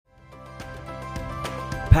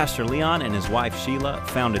Pastor Leon and his wife Sheila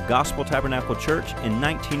founded Gospel Tabernacle Church in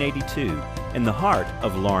 1982 in the heart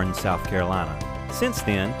of Lawrence, South Carolina. Since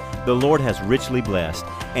then, the Lord has richly blessed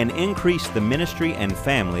and increased the ministry and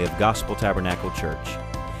family of Gospel Tabernacle Church.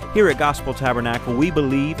 Here at Gospel Tabernacle, we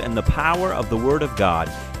believe in the power of the Word of God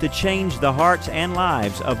to change the hearts and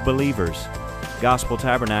lives of believers. Gospel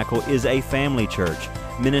Tabernacle is a family church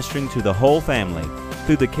ministering to the whole family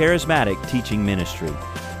through the charismatic teaching ministry.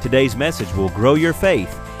 Today's message will grow your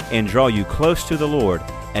faith and draw you close to the Lord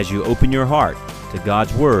as you open your heart to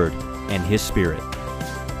God's Word and His Spirit.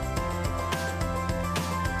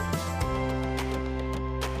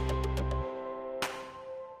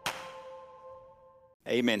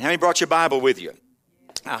 Amen. How many brought your Bible with you?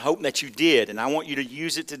 I hope that you did, and I want you to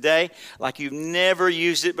use it today like you've never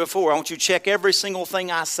used it before. I want you to check every single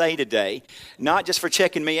thing I say today, not just for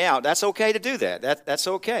checking me out. That's okay to do that. That's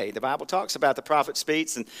okay. The Bible talks about the prophet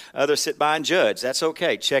speaks and others sit by and judge. That's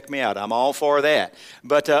okay. Check me out. I'm all for that.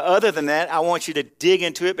 But other than that, I want you to dig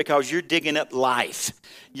into it because you're digging up life.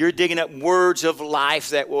 You're digging up words of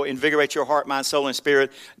life that will invigorate your heart, mind, soul, and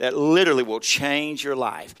spirit, that literally will change your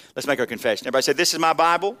life. Let's make our confession. Everybody say, this is my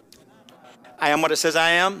Bible. I am what it says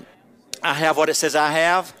I am. I have what it says I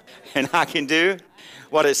have. And I can do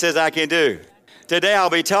what it says I can do. Today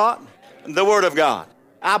I'll be taught the Word of God.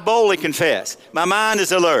 I boldly confess. My mind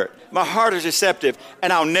is alert. My heart is receptive.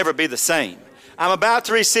 And I'll never be the same. I'm about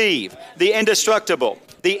to receive the indestructible,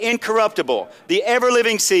 the incorruptible, the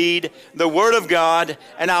ever-living seed, the Word of God,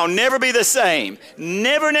 and I'll never be the same.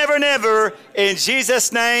 Never, never, never. In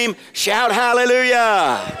Jesus' name, shout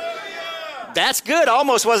hallelujah. That's good. I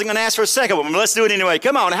almost wasn't going to ask for a second one, but let's do it anyway.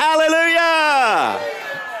 Come on. Hallelujah.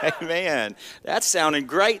 Amen. That's sounding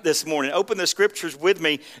great this morning. Open the scriptures with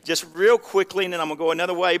me just real quickly, and then I'm going to go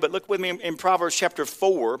another way. But look with me in Proverbs chapter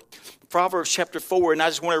 4. Proverbs chapter 4, and I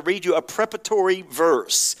just want to read you a preparatory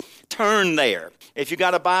verse. Turn there. If you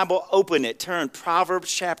got a Bible, open it. Turn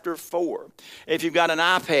Proverbs chapter 4. If you've got an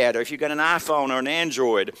iPad, or if you've got an iPhone or an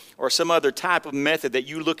Android, or some other type of method that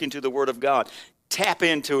you look into the Word of God, tap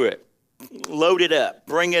into it. Load it up,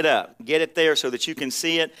 bring it up, get it there so that you can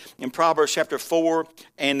see it. In Proverbs chapter 4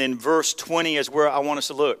 and then verse 20 is where I want us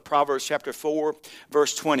to look. Proverbs chapter 4,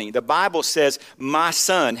 verse 20. The Bible says, my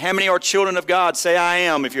son. How many are children of God? Say I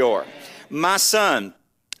am if you are. My son,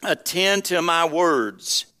 attend to my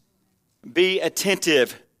words. Be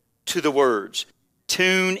attentive to the words.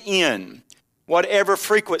 Tune in. Whatever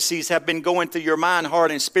frequencies have been going through your mind,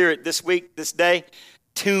 heart, and spirit this week, this day,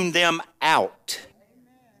 tune them out.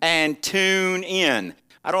 And tune in.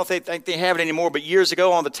 I don't think they have it anymore, but years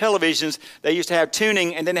ago on the televisions, they used to have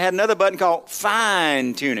tuning, and then they had another button called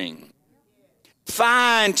fine tuning.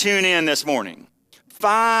 Fine tune in this morning.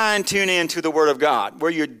 Fine tune in to the Word of God, where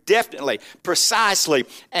you're definitely, precisely,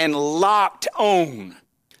 and locked on.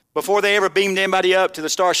 Before they ever beamed anybody up to the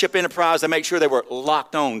Starship Enterprise, they make sure they were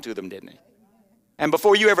locked on to them, didn't they? And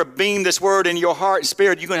before you ever beam this Word in your heart and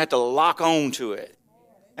spirit, you're going to have to lock on to it.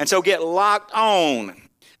 And so get locked on.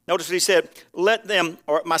 Notice what he said, let them,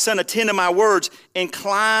 or my son, attend to my words,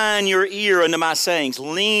 incline your ear unto my sayings.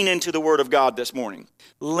 Lean into the Word of God this morning.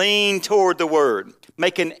 Lean toward the Word.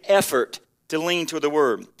 Make an effort to lean toward the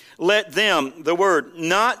Word. Let them, the Word,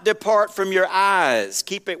 not depart from your eyes.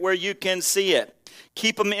 Keep it where you can see it.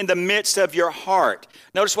 Keep them in the midst of your heart.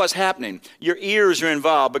 Notice what's happening. Your ears are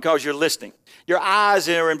involved because you're listening. Your eyes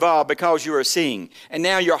are involved because you are seeing. And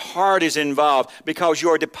now your heart is involved because you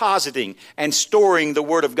are depositing and storing the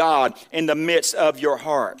Word of God in the midst of your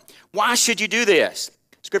heart. Why should you do this?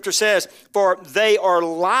 Scripture says, for they are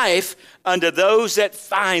life unto those that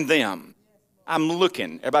find them. I'm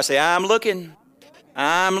looking. Everybody say, I'm looking.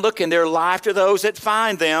 I'm looking. They're life to those that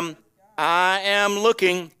find them. I am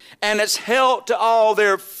looking. And it's health to all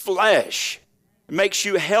their flesh. It makes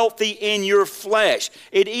you healthy in your flesh.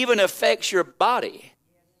 It even affects your body.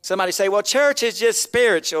 Somebody say, well, church is just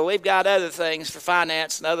spiritual. We've got other things for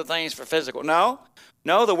finance and other things for physical. No,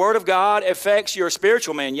 the Word of God affects your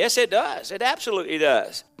spiritual man. Yes, it does. It absolutely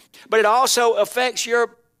does. But it also affects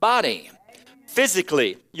your body.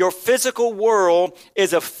 Physically, your physical world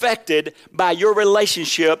is affected by your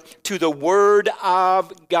relationship to the Word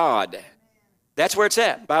of God. That's where it's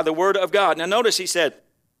at, by the Word of God. Now notice he said,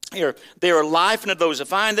 here, they are life unto those that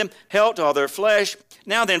find them, health to all their flesh.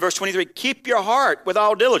 Now then, verse 23, keep your heart with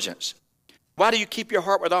all diligence. Why do you keep your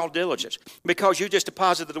heart with all diligence? Because you just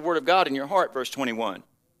deposited the Word of God in your heart, verse 21.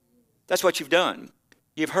 That's what you've done.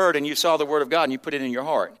 You've heard and you saw the Word of God and you put it in your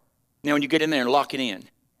heart. Now when you get in there and lock it in,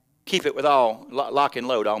 keep it with all, lock and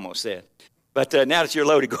load, I almost said. But now that you're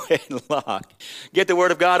loaded, go ahead and lock. Get the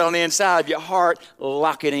Word of God on the inside of your heart,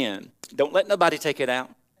 lock it in. Don't let nobody take it out.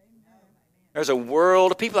 There's a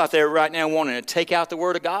world of people out there right now wanting to take out the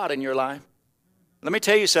Word of God in your life. Let me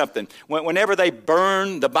tell you something. Whenever they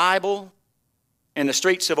burn the Bible in the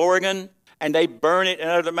streets of Oregon, and they burn it in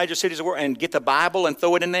other major cities of the world and get the Bible and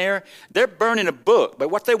throw it in there, they're burning a book. But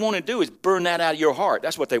what they want to do is burn that out of your heart.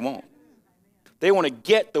 That's what they want. They want to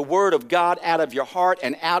get the Word of God out of your heart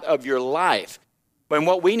and out of your life. But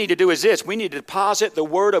what we need to do is this. We need to deposit the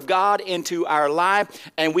Word of God into our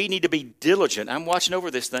life, and we need to be diligent. I'm watching over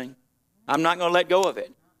this thing. I'm not going to let go of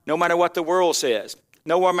it, no matter what the world says.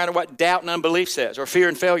 No matter what doubt and unbelief says, or fear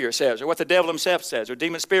and failure says, or what the devil himself says, or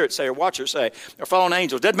demon spirits say, or watchers say, or fallen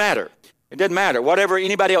angels. Doesn't matter. It doesn't matter. Whatever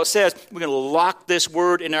anybody else says, we're going to lock this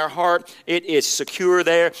word in our heart. It is secure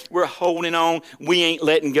there. We're holding on. We ain't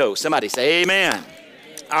letting go. Somebody say amen. Amen.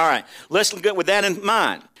 All right. Let's look at with that in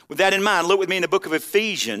mind. With that in mind, look with me in the book of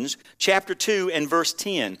Ephesians, chapter 2 and verse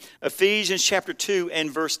 10. Ephesians chapter 2 and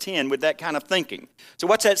verse 10 with that kind of thinking. So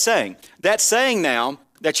what's that saying? That's saying now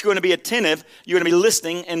that you're going to be attentive, you're going to be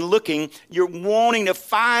listening and looking. You're wanting to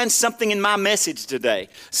find something in my message today,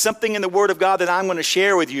 something in the Word of God that I'm going to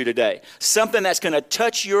share with you today, something that's going to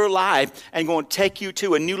touch your life and going to take you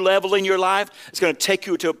to a new level in your life. It's going to take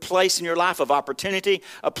you to a place in your life of opportunity,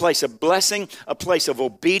 a place of blessing, a place of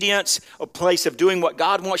obedience, a place of doing what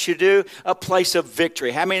God wants you to do, a place of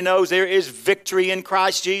victory. How many knows there is victory in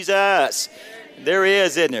Christ Jesus? There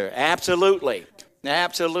is, isn't there? Absolutely.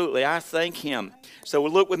 Absolutely. I thank Him. So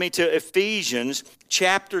look with me to Ephesians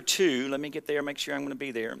chapter 2. Let me get there, make sure I'm going to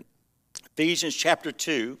be there. Ephesians chapter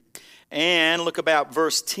 2. And look about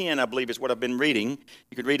verse 10, I believe is what I've been reading.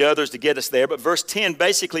 You could read others to get us there. But verse 10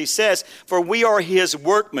 basically says, "For we are His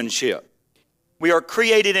workmanship. We are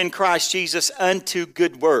created in Christ Jesus unto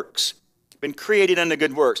good works." Been created unto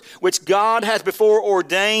good works, which God has before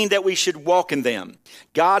ordained that we should walk in them.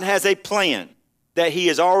 God has a plan that He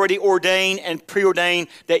has already ordained and preordained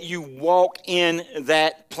that you walk in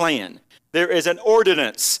that plan. There is an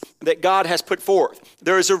ordinance that God has put forth.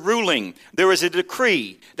 There is a ruling. There is a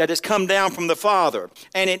decree that has come down from the Father.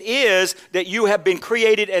 And it is that you have been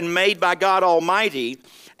created and made by God Almighty,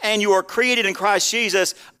 and you are created in Christ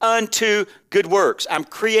Jesus unto good works. I'm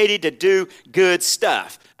created to do good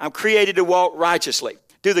stuff. I'm created to walk righteously,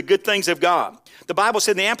 do the good things of God. The Bible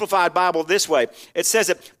said in the Amplified Bible this way. It says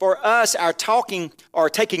that for us, our talking or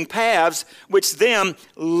taking paths, which them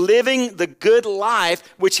living the good life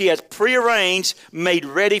which He has prearranged, made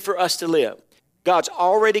ready for us to live. God's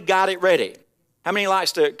already got it ready. How many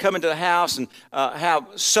likes to come into the house and have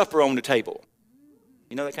supper on the table?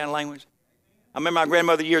 You know that kind of language? I remember my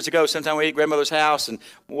grandmother years ago, sometime we ate at grandmother's house, and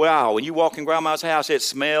wow, when you walk in grandma's house, it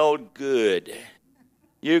smelled good.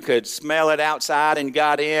 You could smell it outside and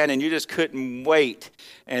got in, and you just couldn't wait.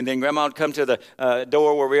 And then Grandma would come to the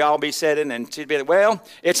door where we all be sitting, and she'd be like, "Well,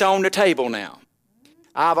 it's on the table now.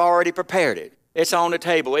 I've already prepared it. It's on the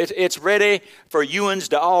table. It's ready for Ewans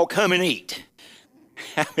to all come and eat."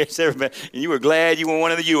 You were glad you were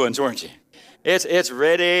one of the Ewans, weren't you? It's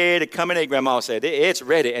ready to come and eat, Grandma said. It's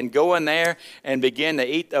ready. And go in there and begin to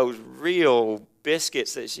eat those real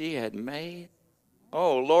biscuits that she had made.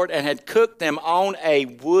 Oh, Lord, and had cooked them on a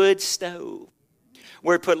wood stove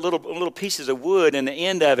where it put little pieces of wood in the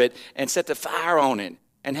end of it and set the fire on it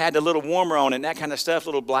and had the little warmer on it and that kind of stuff,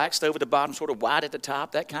 little black stove at the bottom, sort of white at the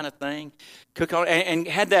top, that kind of thing. Cook on and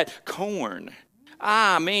had that corn.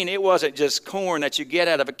 I mean, it wasn't just corn that you get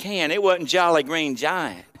out of a can. It wasn't Jolly Green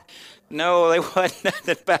Giant. No, there wasn't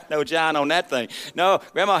nothing about no giant on that thing. No,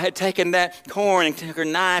 Grandma had taken that corn and took her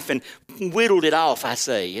knife and whittled it off, I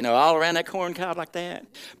say, all around that corn cob like that.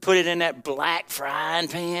 Put it in that black frying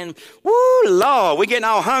pan. Woo, Lord, we're getting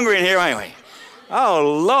all hungry in here, ain't we?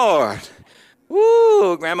 Oh, Lord.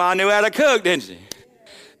 Woo, Grandma knew how to cook, didn't she?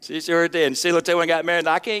 She sure did. And Sheila told when I got married,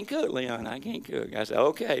 "I can't cook, Leon. I can't cook." I said,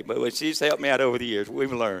 "Okay." But when she's helped me out over the years,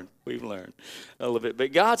 we've learned a little bit.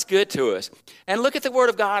 But God's good to us. And look at the Word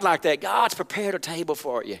of God like that. God's prepared a table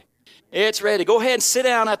for you. It's ready. Go ahead and sit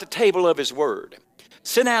down at the table of His Word.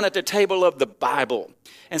 Sit down at the table of the Bible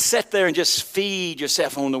and sit there and just feed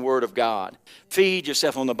yourself on the Word of God. Feed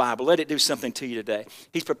yourself on the Bible. Let it do something to you today.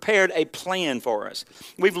 He's prepared a plan for us.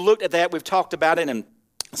 We've looked at that. We've talked about it in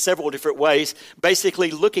several different ways, basically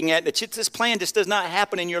looking at that this plan just does not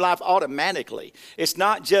happen in your life automatically. It's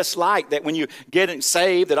not just like that when you get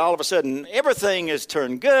saved that all of a sudden everything is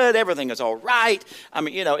turned good, everything is all right. I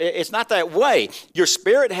mean, it's not that way. Your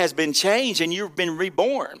spirit has been changed and you've been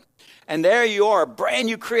reborn. And there you are, a brand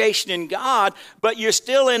new creation in God, but you're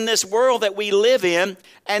still in this world that we live in,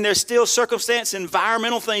 and there's still circumstance,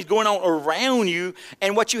 environmental things going on around you,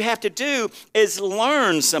 and what you have to do is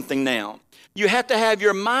learn something now. You have to have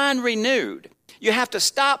your mind renewed. You have to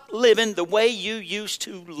stop living the way you used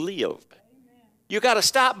to live. You got to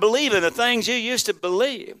stop believing the things you used to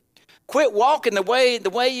believe. Quit walking the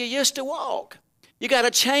way you used to walk. You got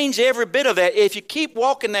to change every bit of that. If you keep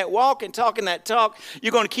walking that walk and talking that talk,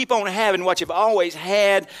 you're going to keep on having what you've always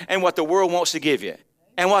had and what the world wants to give you.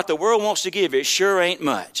 And what the world wants to give you sure ain't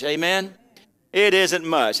much. Amen? It isn't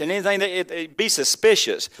much. And anything that be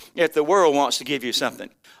suspicious if the world wants to give you something.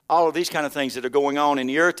 All of these kind of things that are going on in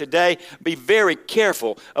the earth today, be very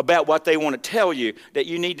careful about what they want to tell you that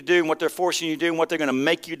you need to do and what they're forcing you to do and what they're going to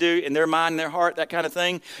make you do in their mind and their heart, that kind of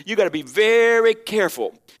thing. You got to be very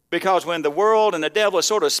careful. Because when the world and the devil is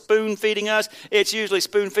sort of spoon-feeding us, it's usually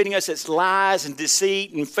spoon-feeding us its lies and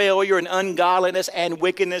deceit and failure and ungodliness and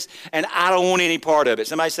wickedness, and I don't want any part of it.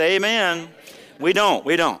 Somebody say amen. We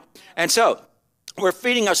don't. And so, we're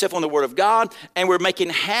feeding ourselves on the Word of God, and we're making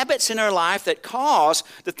habits in our life that cause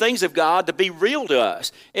the things of God to be real to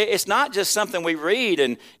us. It's not just something we read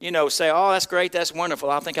and, say, oh, that's great, that's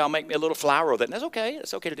wonderful. I think I'll make me a little flower of that. And that's okay.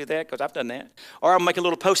 It's okay to do that because I've done that. Or I'll make a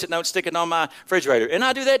little Post-it note, stick it on my refrigerator. And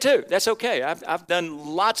I do that too. That's okay. I've done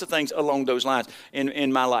lots of things along those lines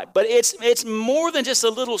in my life. But it's more than just a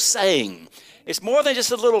little saying. It's more than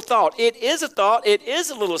just a little thought. It is a thought. It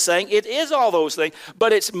is a little saying. It is all those things.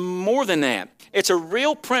 But it's more than that. It's a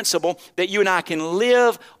real principle that you and I can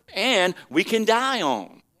live and we can die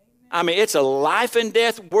on. I mean, it's a life and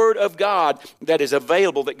death word of God that is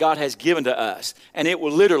available that God has given to us. And it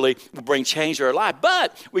will literally bring change to our life.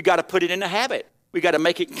 But we got to put it in a habit. We got to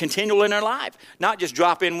make it continual in our life. Not just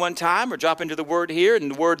drop in one time or drop into the word here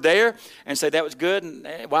and the word there and say that was good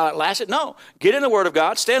and while it lasted. No, get in the Word of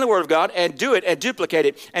God, stay in the Word of God and do it and duplicate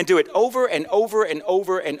it and do it over and over and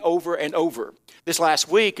over and over and over. This last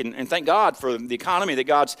week, and thank God for the economy that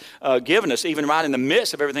God's given us, even right in the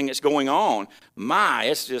midst of everything that's going on.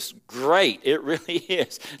 It's just great. It really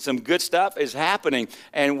is. Some good stuff is happening.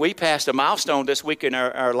 And we passed a milestone this week in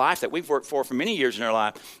our life that we've worked for many years in our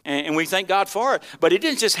life. And we thank God for it. But it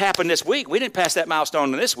didn't just happen this week. We didn't pass that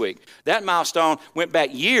milestone this week. That milestone went back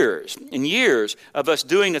years and years of us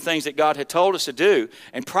doing the things that God had told us to do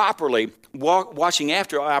and properly watching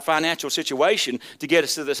after our financial situation to get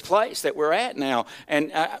us to this place that we're at now.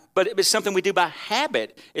 But it was something we do by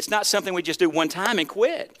habit. It's not something we just do one time and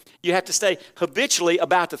quit. You have to stay habitually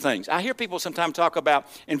about the things. I hear people sometimes talk about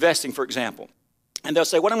investing, for example. And they'll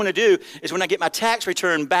say, what I'm going to do is when I get my tax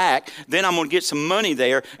return back, then I'm going to get some money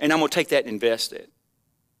there, and I'm going to take that and invest it.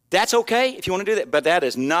 That's okay if you want to do that, but that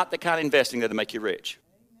is not the kind of investing that'll make you rich.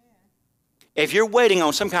 If you're waiting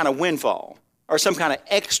on some kind of windfall or some kind of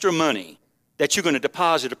extra money that you're going to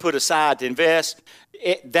deposit or put aside to invest,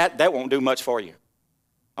 that won't do much for you.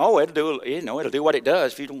 Oh, it'll do what it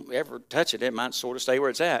does. If you don't ever touch it, it might sort of stay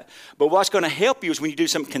where it's at. But what's going to help you is when you do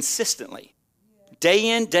something consistently.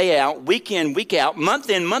 Day in, day out, week in, week out,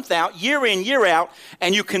 month in, month out, year in, year out,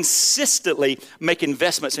 and you consistently make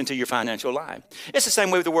investments into your financial life. It's the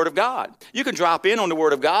same way with the Word of God. You can drop in on the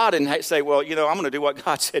Word of God and say, well, I'm going to do what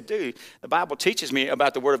God said do. The Bible teaches me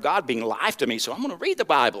about the Word of God being life to me, so I'm going to read the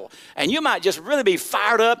Bible. And you might just really be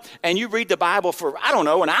fired up, and you read the Bible for, an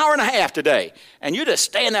hour and a half today. And you just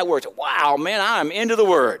stay in that Word. Wow, man, I'm into the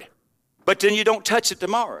Word. But then you don't touch it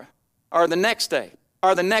tomorrow, or the next day,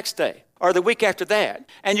 or the next day, or the week after that,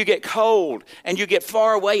 and you get cold, and you get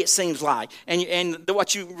far away, it seems like, and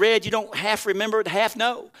what you read, you don't half remember it, half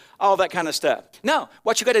know, all that kind of stuff. No,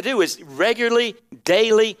 what you got to do is regularly,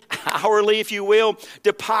 daily, hourly, if you will,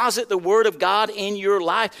 deposit the Word of God in your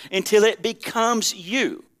life until it becomes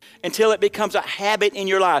you, until it becomes a habit in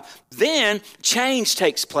your life. Then change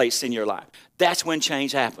takes place in your life. That's when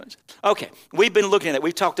change happens. Okay, we've been looking at it.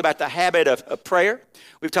 We've talked about the habit of prayer.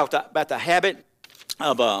 We've talked about the habit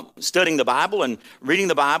of studying the Bible and reading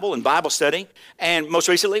the Bible and Bible study. And most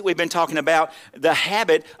recently, we've been talking about the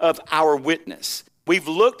habit of our witness. We've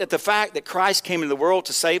looked at the fact that Christ came into the world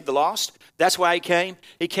to save the lost. That's why he came.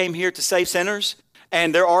 He came here to save sinners.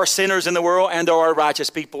 And there are sinners in the world, and there are righteous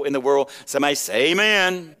people in the world. Somebody say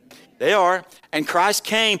amen. They are. And Christ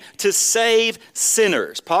came to save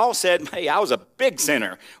sinners. Paul said, hey, I was a big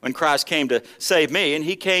sinner when Christ came to save me, and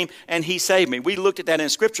he came and he saved me. We looked at that in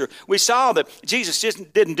Scripture. We saw that Jesus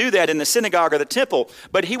just didn't do that in the synagogue or the temple,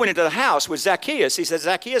 but he went into the house with Zacchaeus. He said,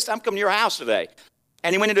 Zacchaeus, I'm coming to your house today.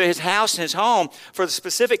 And he went into his house and his home for the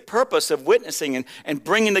specific purpose of witnessing and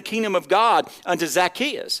bringing the kingdom of God unto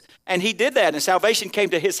Zacchaeus. And he did that, and salvation came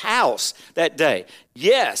to his house that day.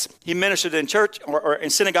 Yes, he ministered in church or in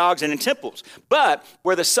synagogues and in temples. But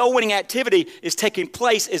where the soul-winning activity is taking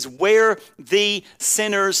place is where the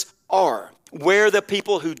sinners are, where the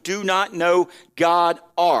people who do not know God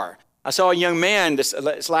are. I saw a young man this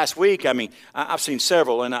last week. I mean, I've seen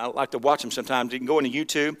several, and I like to watch them sometimes. You can go into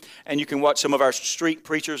YouTube, and you can watch some of our street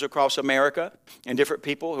preachers across America and different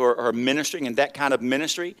people who are ministering in that kind of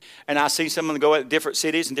ministry. And I see some of them go at different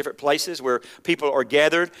cities and different places where people are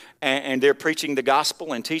gathered, and they're preaching the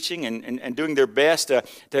gospel and teaching and doing their best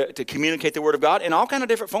to communicate the Word of God in all kind of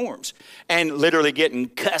different forms. And literally getting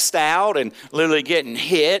cussed out and literally getting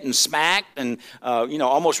hit and smacked and,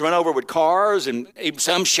 almost run over with cars and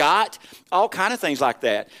some shot. All kind of things like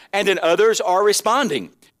that. And then others are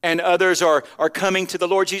responding. And others are coming to the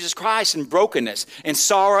Lord Jesus Christ in brokenness and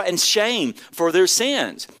sorrow and shame for their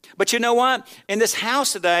sins. But you know what? In this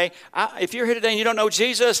house today, if you're here today and you don't know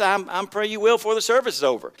Jesus, I'm praying you will before the service is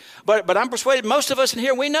over. But I'm persuaded most of us in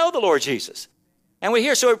here, we know the Lord Jesus. And we're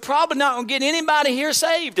here, so we're probably not going to get anybody here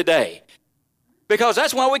saved today. Because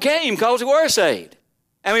that's why we came, because we were saved.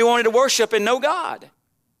 And we wanted to worship and know God.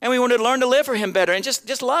 And we wanted to learn to live for Him better and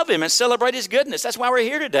just love Him and celebrate His goodness. That's why we're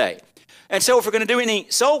here today. And so if we're going to do any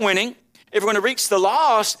soul winning, if we're going to reach the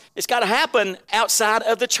lost, it's got to happen outside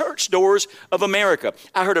of the church doors of America.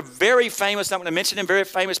 I heard a very famous, I'm going to mention him, very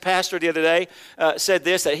famous pastor the other day said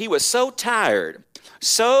this, that he was so tired,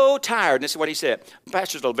 and this is what he said.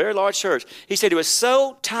 Pastor's of a very large church. He said he was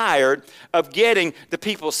so tired of getting the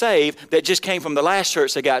people saved that just came from the last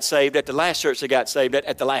church they got saved, at the last church they got saved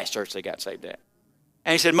at the last church they got saved at.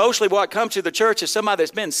 And he said mostly what comes to the church is somebody that's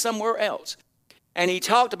been somewhere else. And he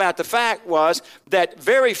talked about the fact was that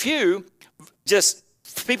very few, just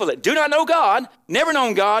people that do not know God, never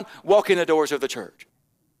known God, walk in the doors of the church.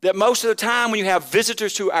 That most of the time when you have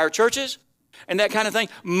visitors to our churches and that kind of thing,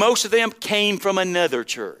 most of them came from another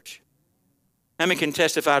church. How many can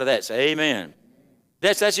testify to that? Say amen.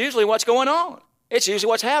 That's usually what's going on. It's usually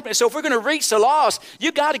what's happening. So if we're going to reach the lost,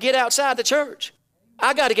 you got to get outside the church.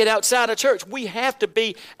 I got to get outside of church. We have to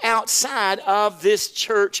be outside of this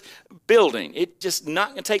church building. It's just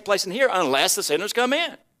not going to take place in here unless the sinners come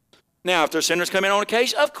in. Now, if there's sinners come in on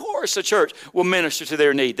occasion, of course the church will minister to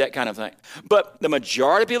their need, that kind of thing. But the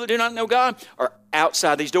majority of people that do not know God are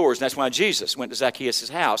outside these doors. And that's why Jesus went to Zacchaeus'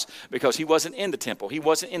 house, because he wasn't in the temple. He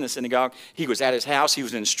wasn't in the synagogue. He was at his house. He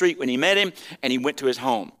was in the street when he met him, and he went to his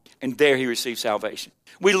home. And there he received salvation.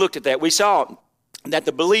 We looked at that. We saw that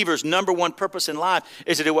the believer's number one purpose in life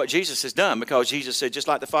is to do what Jesus has done, because Jesus said, just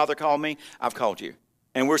like the Father called me, I've called you.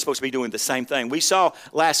 And we're supposed to be doing the same thing. We saw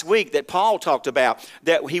last week that Paul talked about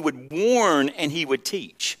that he would warn and he would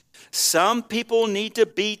teach. Some people need to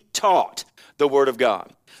be taught the Word of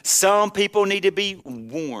God. Some people need to be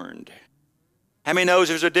warned. How many knows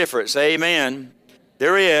there's a difference? Amen.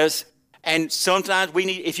 There is. And sometimes we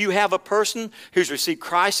need, if you have a person who's received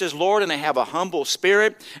Christ as Lord and they have a humble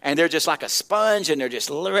spirit and they're just like a sponge and they're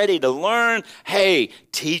just ready to learn, hey,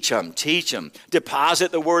 teach them.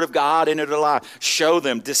 Deposit the Word of God into their life. Show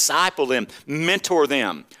them, disciple them, mentor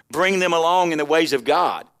them, bring them along in the ways of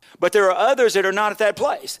God. But there are others that are not at that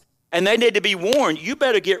place. And they need to be warned, you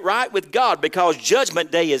better get right with God because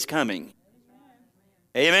judgment day is coming.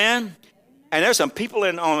 Amen? And there's some people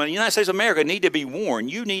on the United States of America need to be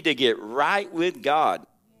warned. You need to get right with God.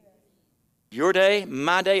 Your day,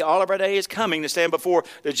 my day, all of our day is coming to stand before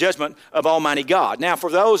the judgment of Almighty God. Now, for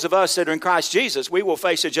those of us that are in Christ Jesus, we will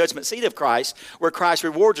face the judgment seat of Christ, where Christ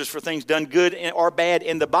rewards us for things done good or bad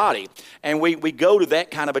in the body. And we go to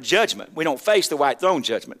that kind of a judgment. We don't face the white throne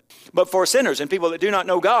judgment. But for sinners and people that do not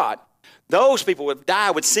know God, those people would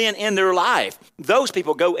die with sin in their life. Those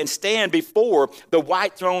people go and stand before the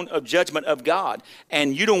white throne of judgment of God.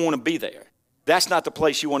 And you don't want to be there. That's not the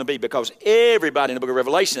place you want to be, because everybody in the book of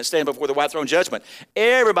Revelation that stands before the white throne judgment,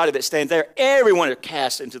 everybody that stands there, everyone is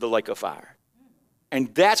cast into the lake of fire.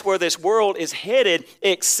 And that's where this world is headed,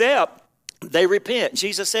 except they repent.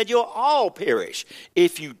 Jesus said, you'll all perish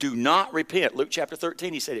if you do not repent. Luke chapter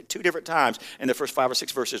 13, he said it 2 different times in the first 5 or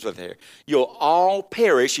 6 verses right there. You'll all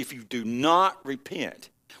perish if you do not repent.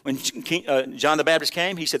 When John the Baptist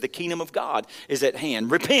came, he said, the kingdom of God is at hand.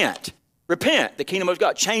 Repent. Repent, the kingdom of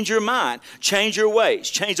God. Change your mind. Change your ways.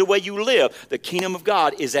 Change the way you live. The kingdom of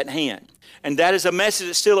God is at hand. And that is a message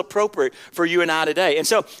that's still appropriate for you and I today. And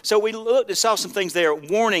so we looked and saw some things there,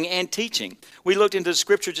 warning and teaching. We looked into the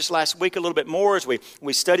scripture just last week a little bit more as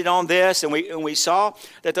we studied on this, and we saw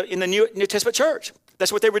that in the New Testament church,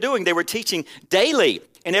 that's what they were doing. They were teaching daily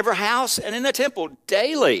in every house and in the temple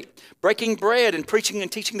daily, breaking bread and preaching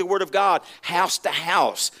and teaching the Word of God house to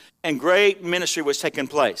house. And great ministry was taking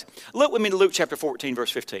place. Look with me to Luke chapter 14,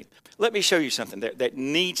 verse 15. Let me show you something that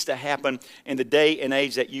needs to happen in the day and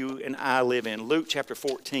age that you and I live in. Luke chapter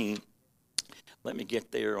 14. Let me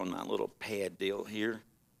get there on my little pad deal here.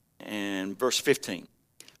 And verse 15.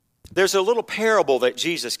 there's a little parable that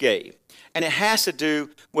Jesus gave, and it has to do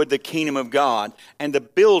with the kingdom of God and the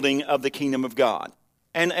building of the kingdom of God.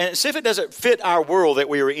 And see if it doesn't fit our world that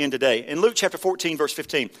we are in today. In Luke chapter 14, verse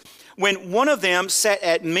 15, when one of them sat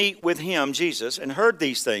at meat with him, Jesus, and heard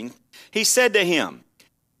these things, he said to him,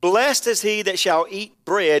 "Blessed is he that shall eat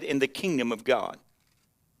bread in the kingdom of God."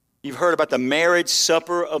 You've heard about the marriage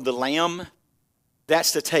supper of the Lamb.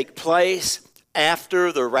 That's to take place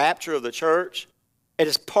after the rapture of the church. It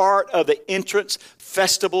is part of the entrance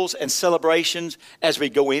festivals and celebrations as we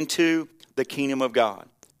go into the kingdom of God.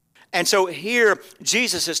 And so here,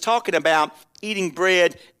 Jesus is talking about eating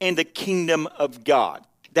bread in the kingdom of God.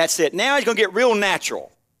 That's it. Now he's going to get real natural.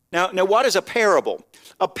 Now, what is a parable?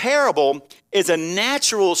 A parable is a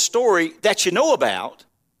natural story that you know about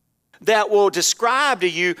that will describe to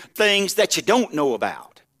you things that you don't know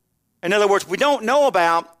about. In other words, we don't know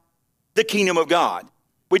about the kingdom of God.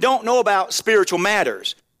 We don't know about spiritual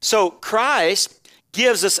matters. So Christ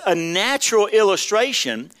gives us a natural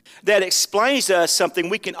illustration that explains to us something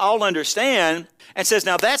we can all understand and says,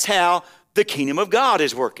 now that's how the kingdom of God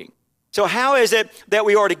is working. So how is it that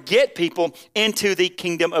we are to get people into the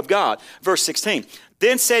kingdom of God? Verse 16,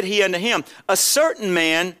 then said he unto him, a certain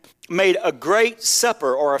man made a great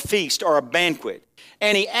supper or a feast or a banquet,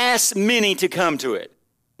 and he asked many to come to it.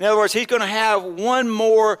 In other words, he's going to have one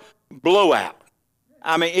more blowout.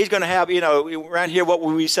 I mean, he's going to have, around here, what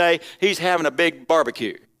would we say? He's having a big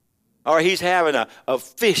barbecue. Or he's having a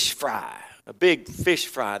fish fry, a big fish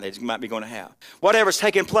fry that he might be going to have. Whatever's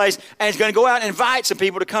taking place, and he's going to go out and invite some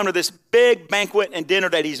people to come to this big banquet and dinner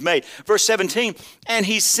that he's made. Verse 17, and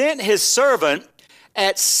he sent his servant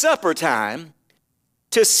at supper time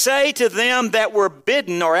to say to them that were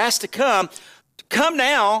bidden or asked to come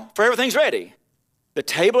now, for everything's ready. The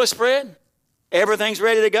table is spread. Everything's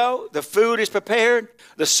ready to go. The food is prepared.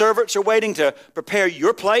 The servants are waiting to prepare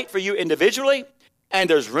your plate for you individually. And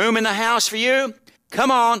there's room in the house for you.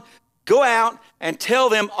 Come on, go out and tell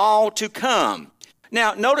them all to come.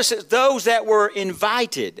 Now, notice that those that were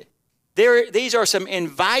invited, these are some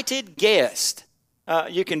invited guests.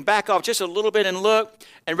 You can back off just a little bit and look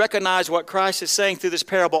and recognize what Christ is saying through this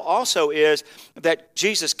parable also is that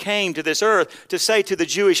Jesus came to this earth to say to the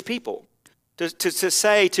Jewish people, to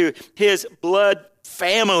say to his blood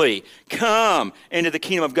family, come into the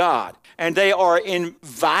kingdom of God. And they are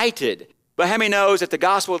invited. But how many knows that the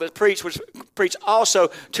gospel that's preached was preached also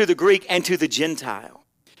to the Greek and to the Gentile?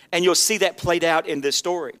 And you'll see that played out in this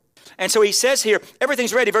story. And so he says here,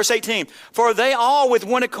 everything's ready. Verse 18, for they all with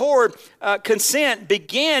one accord consent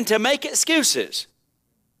began to make excuses.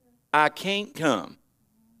 I can't come.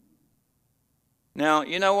 Now,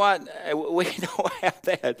 you know what? We don't have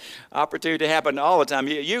that opportunity to happen all the time.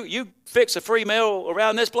 You fix a free meal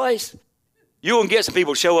around this place, you will get some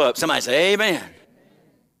people to show up. Somebody say, amen.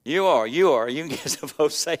 You are. You can get some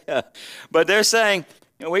folks to say but they're saying,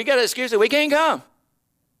 we got an excuse. We can't come.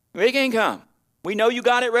 We can't come. We know you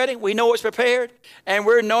got it ready. We know it's prepared. And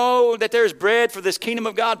we know that there's bread for this kingdom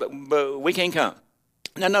of God, but we can't come.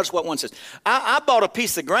 Now notice what one says. I bought a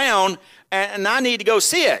piece of ground and I need to go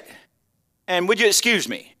see it. And would you excuse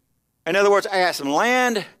me? In other words, I got some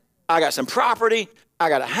land. I got some property. I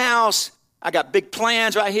got a house. I got big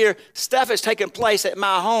plans right here. Stuff is taking place at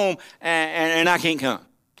my home and I can't come.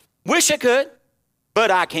 Wish I could,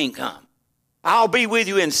 but I can't come. I'll be with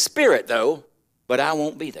you in spirit, though, but I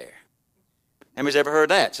won't be there. Anybody's ever heard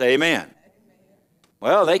that? Say amen.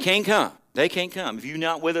 Well, they can't come. They can't come. If you're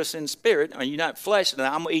not with us in spirit, or you're not flesh, then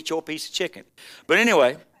I'm going to eat your piece of chicken. But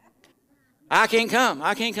anyway, I can't come.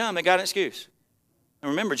 I can't come. They got an excuse.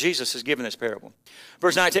 And remember, Jesus is giving this parable.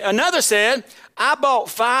 Verse 19, another said, I bought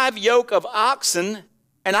 5 yoke of oxen,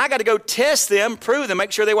 and I got to go test them, prove them,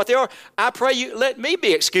 make sure they're what they are. I pray you let me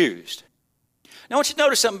be excused. Now, I want you to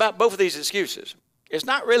notice something about both of these excuses. It's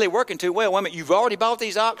not really working too well. Wait a minute, you've already bought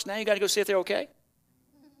these oxen, now you got to go see if they're okay?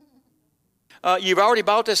 You've already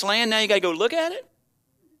bought this land, now you got to go look at it?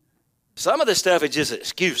 Some of this stuff is just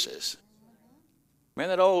excuses.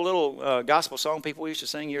 Remember that old little gospel song people used to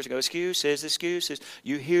sing years ago? Excuses, excuses.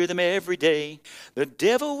 You hear them every day. The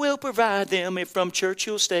devil will provide them if from church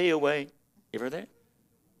you'll stay away. You ever heard that?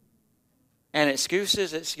 And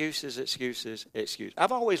excuses, excuses, excuses, excuses.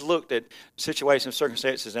 I've always looked at situations,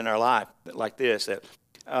 circumstances in our life like this. That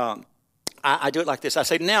I do it like this. I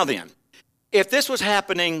say, now then, if this was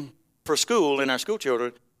happening for school and our school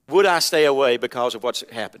children, would I stay away because of what's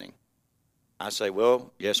happening? I say,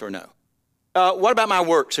 well, yes or no. What about my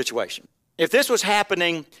work situation? If this was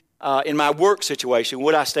happening in my work situation,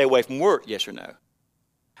 would I stay away from work? Yes or no?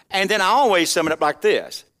 And then I always sum it up like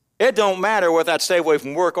this. It don't matter whether I'd stay away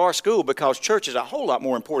from work or school because church is a whole lot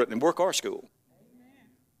more important than work or school.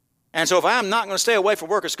 And so if I'm not going to stay away from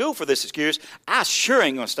work or school for this excuse, I sure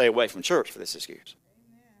ain't going to stay away from church for this excuse.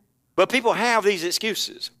 But people have these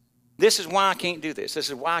excuses. This is why I can't do this. This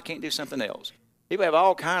is why I can't do something else. People have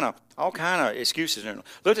all kind of excuses. Look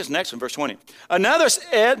at this next one, verse 20. Another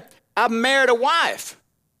said, I've married a wife,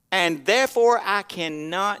 and therefore I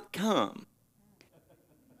cannot come.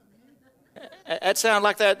 That sounds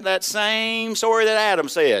like that same story that Adam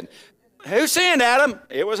said. Who sinned, Adam?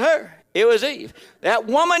 It was her. It was Eve. That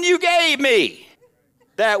woman you gave me.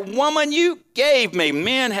 That woman you gave me.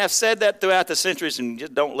 Men have said that throughout the centuries and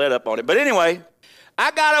just don't let up on it. But anyway,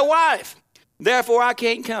 I got a wife. Therefore, I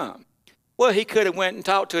can't come. Well, he could have went and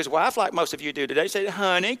talked to his wife like most of you do today. Said,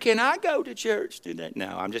 honey, can I go to church today? No,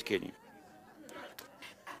 I'm just kidding you.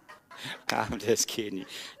 I'm just kidding you.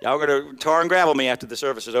 Y'all are going to tar and gravel me after the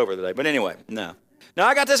service is over today. But anyway, no. Now,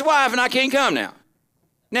 I got this wife and I can't come now.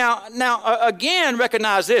 Now, again,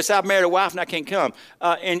 recognize this. I've married a wife and I can't come.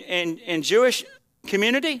 In Jewish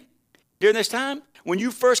community, during this time, when you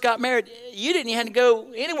first got married, you didn't have to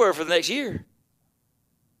go anywhere for the next year.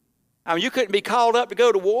 I mean, you couldn't be called up to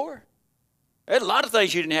go to war. There's a lot of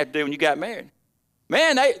things you didn't have to do when you got married.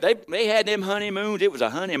 Man, they had them honeymoons. It was a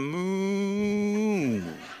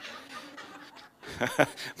honeymoon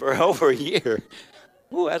for over a year.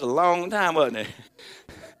 Ooh, that's a long time, wasn't it?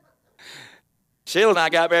 Sheila and I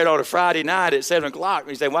got married on a Friday night at 7 o'clock.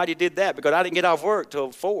 He said, why did you do that? Because I didn't get off work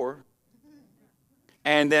till 4.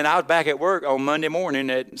 And then I was back at work on Monday morning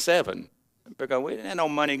at 7. Because we didn't have no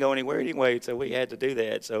money to go anywhere anyway, so we had to do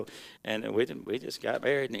that. So, and we just got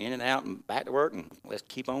married and in and out and back to work, and let's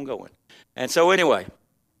keep on going. And so anyway,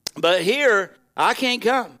 but here, I can't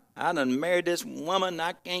come. I done married this woman,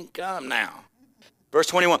 I can't come now. Verse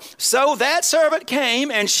 21, so that servant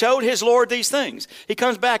came and showed his Lord these things. He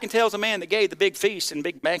comes back and tells the man that gave the big feasts and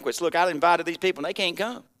big banquets, look, I invited these people and they can't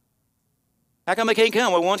come. How come they can't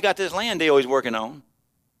come? Well, one's got this land deal he's working on.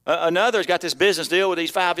 Another's got this business deal with these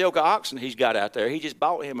 5 yoke of oxen he's got out there. He just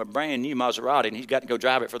bought him a brand new Maserati and he's got to go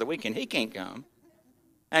drive it for the weekend. He can't come.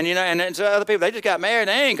 And, you know, and then so other people, they just got married,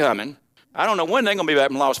 they ain't coming. I don't know when they're going to be back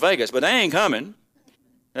from Las Vegas, but they ain't coming.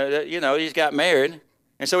 You know, he's got married.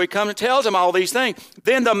 And so he comes and tells him all these things.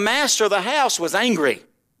 Then the master of the house was angry.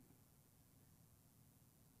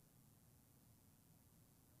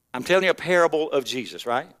 I'm telling you a parable of Jesus,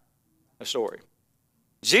 right? A story.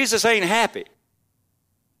 Jesus ain't happy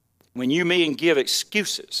when you, me, and give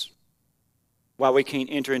excuses why we can't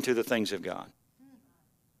enter into the things of God.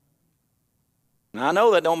 Now, I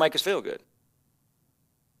know that don't make us feel good,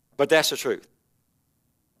 but that's the truth.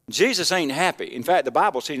 Jesus ain't happy. In fact, the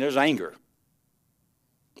Bible says there's anger.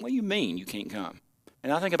 What do you mean you can't come?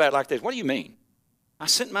 And I think about it like this. What do you mean? I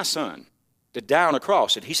sent my son to die on a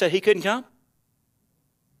cross. Did he say he couldn't come?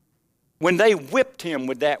 When they whipped him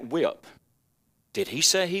with that whip, did he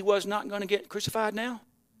say he was not going to get crucified now?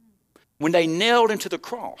 When they nailed him to the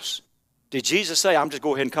cross, did Jesus say, I'm just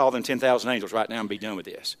go ahead and call them 10,000 angels right now and be done with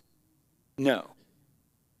this? No.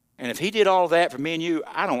 And if he did all that for me and you,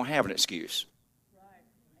 I don't have an excuse.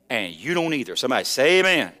 And you don't either. Somebody say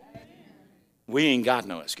amen. We ain't got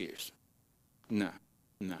no excuse. No.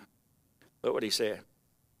 Look what he said.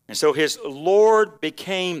 And so his Lord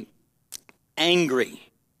became angry.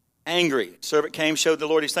 Servant came, showed the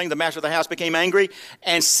Lord his thing. The master of the house became angry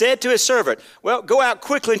and said to his servant, well, go out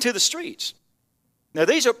quickly into the streets. Now,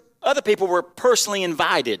 these are other people were personally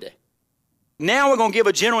invited. Now we're going to give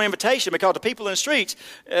a general invitation because the people in the streets,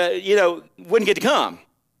 wouldn't get to come.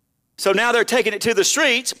 So now they're taking it to the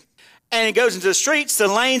streets, and it goes into the streets, the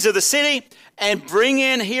lanes of the city, and bring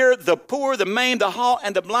in here the poor, the maimed, the halt,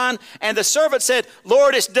 and the blind. And the servant said,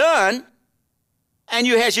 Lord, it's done. And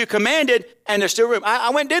as you commanded, and there's still room.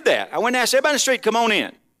 I went and did that. I went and asked everybody in the street, come on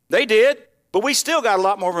in. They did, but we still got a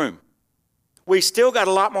lot more room. Verse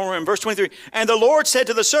 23, and the Lord said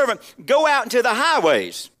to the servant, go out into the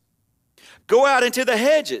highways, go out into the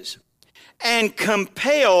hedges, and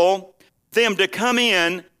compel them to come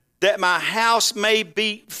in, that my house may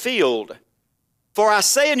be filled. For I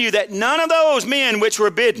say unto you that none of those men which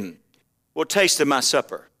were bidden will taste of my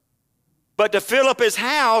supper. But to fill up his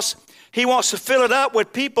house, he wants to fill it up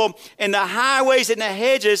with people in the highways and the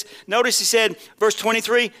hedges. Notice he said, verse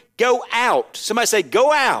 23, go out. Somebody say,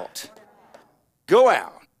 go out. Go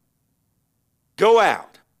out. Go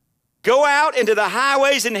out. Go out into the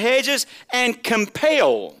highways and hedges and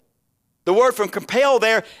compel. The word from compel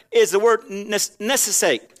there is the word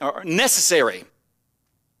necessary.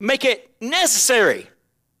 Make it necessary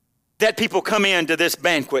that people come into this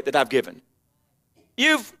banquet that I've given.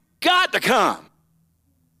 You've got to come.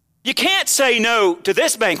 You can't say no to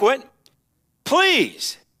this banquet.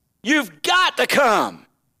 Please, you've got to come.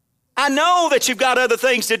 I know that you've got other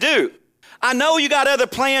things to do. I know you got other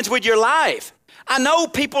plans with your life. I know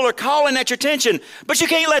people are calling at your attention, but you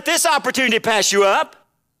can't let this opportunity pass you up.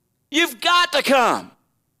 You've got to come.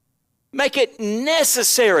 Make it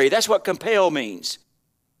necessary. That's what compel means.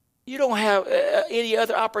 You don't have any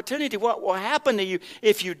other opportunity. What will happen to you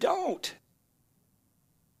if you don't?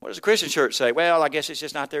 What does the Christian church say? Well, I guess it's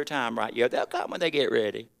just not their time right yet. They'll come when they get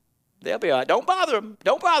ready. They'll be all right. Don't bother them.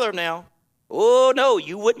 Don't bother them now. Oh, no,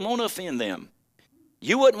 you wouldn't want to offend them.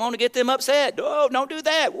 You wouldn't want to get them upset. No, don't do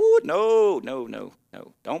that. Ooh, no.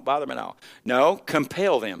 Don't bother them at all. No,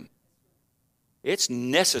 compel them. It's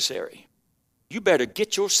necessary. You better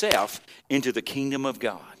get yourself into the kingdom of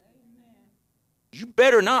God. You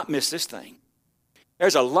better not miss this thing.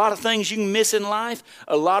 There's a lot of things you can miss in life,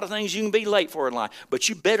 a lot of things you can be late for in life. But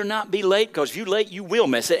you better not be late, because if you're late, you will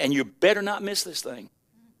miss it, and you better not miss this thing.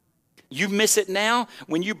 You miss it now,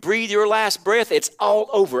 when you breathe your last breath, it's all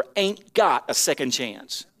over. Ain't got a second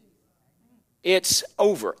chance. It's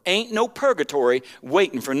over. Ain't no purgatory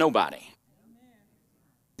waiting for nobody.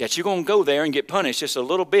 That you're going to go there and get punished just a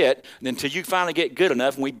little bit until you finally get good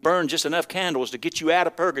enough, and we burn just enough candles to get you out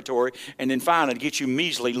of purgatory, and then finally get you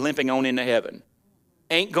measly limping on into heaven.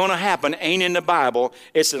 Ain't going to happen. Ain't in the Bible.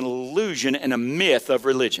 It's an illusion and a myth of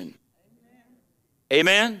religion. Amen?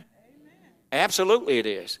 Amen? Absolutely it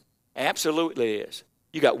is. Absolutely it is.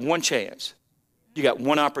 You got one chance. You got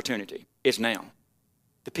one opportunity. It's now.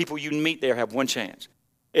 The people you meet there have one chance.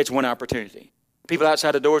 It's one opportunity. People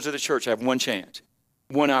outside the doors of the church have one chance.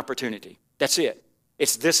 One opportunity. That's it.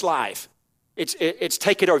 It's this life. It's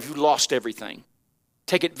take it or you've lost everything.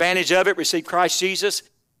 Take advantage of it, receive Christ Jesus,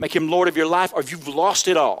 make him Lord of your life, or you've lost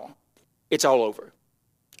it all. It's all over.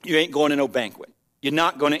 You ain't going to no banquet. You're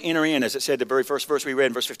not going to enter in, as it said the very first verse we read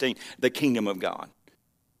in verse 15, the kingdom of God.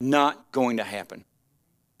 Not going to happen.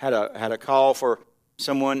 Had a call for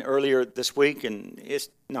someone earlier this week, and it's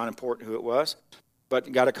not important who it was,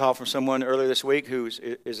 but got a call from someone earlier this week who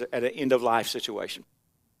is at an end-of-life situation.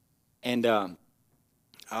 And, under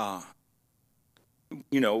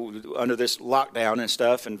this lockdown and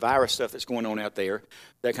stuff and virus stuff that's going on out there,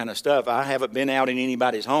 that kind of stuff, I haven't been out in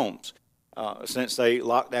anybody's homes since they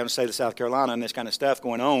locked down the state of South Carolina and this kind of stuff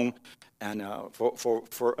going on, and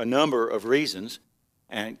for a number of reasons.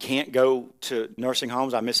 And can't go to nursing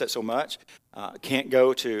homes. I miss that so much. Can't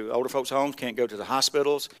go to older folks' homes. Can't go to the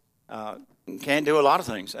hospitals. Can't do a lot of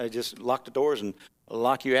things. They just lock the doors and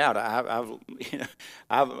lock you out.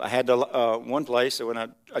 I've had one place that when I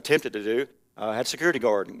attempted to do, had a security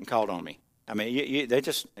guard and called on me. I mean, they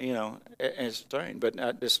just, it's strange.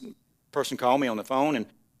 But this person called me on the phone, and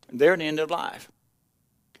they're at the end of life.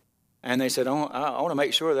 And they said, I want to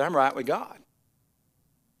make sure that I'm right with God.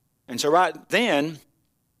 And so right then,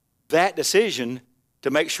 that decision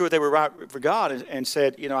to make sure they were right for God and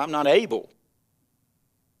said, I'm not able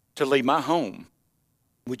to leave my home.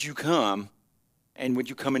 Would you come, and would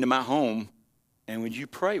you come into my home, and would you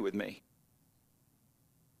pray with me?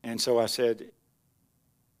 And so I said,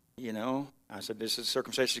 this is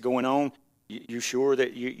circumstances going on. You sure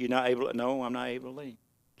that you're not able to? No, I'm not able to leave.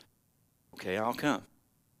 Okay, I'll come.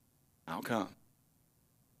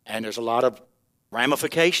 And there's a lot of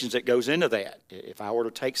ramifications that goes into that. If I were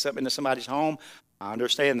to take something into somebody's home, I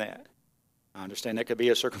understand that. I understand that could be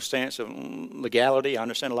a circumstance of legality. I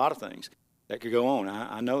understand a lot of things that could go on.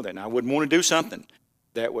 I know that. And I wouldn't want to do something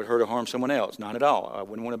that would hurt or harm someone else. Not at all. I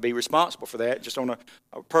wouldn't want to be responsible for that. Just on a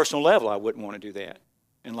personal level, I wouldn't want to do that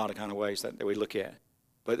in a lot of kind of ways that we look at.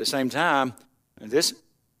 But at the same time, this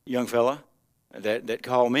young fella that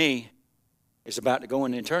called me is about to go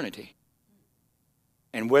into eternity.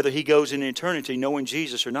 And whether he goes into eternity knowing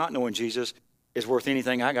Jesus or not knowing Jesus is worth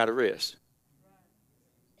anything I got to risk.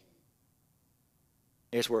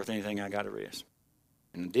 It's worth anything I got to risk.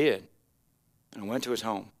 And I did. And I went to his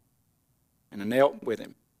home. And I knelt with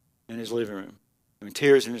him in his living room. And with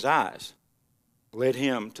tears in his eyes, led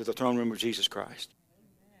him to the throne room of Jesus Christ.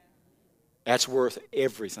 That's worth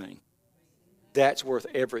everything. That's worth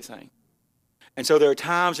everything. And so there are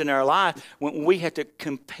times in our life when we have to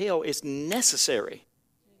compel. It's necessary.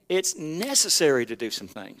 It's necessary to do some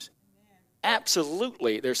things.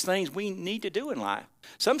 Absolutely. There's things we need to do in life.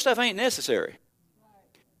 Some stuff ain't necessary.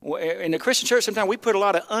 In the Christian church, sometimes we put a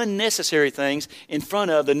lot of unnecessary things in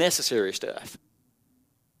front of the necessary stuff.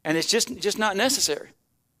 And it's just not necessary.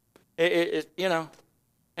 And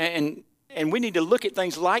we need to look at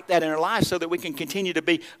things like that in our life so that we can continue to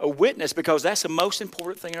be a witness, because that's the most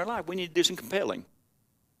important thing in our life. We need to do some compelling.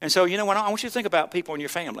 And so, I want you to think about people in your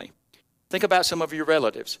family. Think about some of your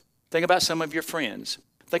relatives. Think about some of your friends.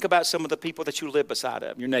 Think about some of the people that you live beside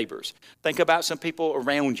of, your neighbors. Think about some people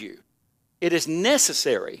around you. It is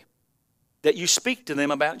necessary that you speak to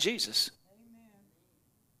them about Jesus.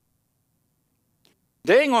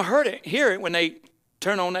 They ain't going to hear it when they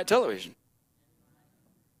turn on that television.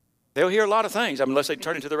 They'll hear a lot of things unless they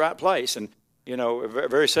turn it to the right place. And,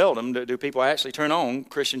 very seldom do people actually turn on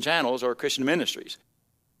Christian channels or Christian ministries.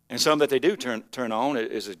 And some that they do turn on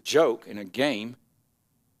is a joke and a game.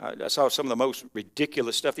 I saw some of the most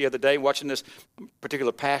ridiculous stuff the other day watching this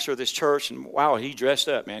particular pastor of this church, and wow, he dressed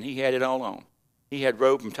up, man. He had it all on. He had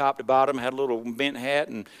robe from top to bottom, had a little bent hat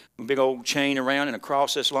and a big old chain around and a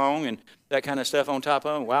cross this long and that kind of stuff on top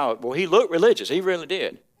of him. Wow, well, he looked religious. He really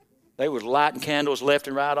did. They was lighting candles left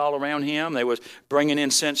and right all around him. They was bringing in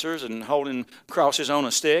censers and holding crosses on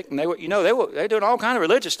a stick. And they were doing all kind of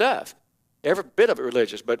religious stuff. Every bit of it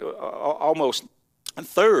religious, but almost a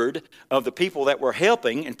third of the people that were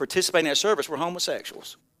helping and participating in that service were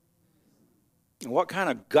homosexuals. And what kind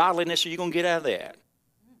of godliness are you going to get out of that?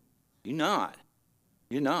 You're not.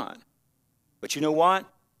 You're not. But you know what?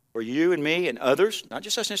 For you and me and others, not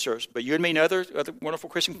just us in this church, but you and me and other wonderful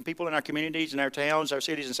Christian people in our communities, in our towns, our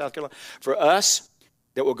cities in South Carolina, for us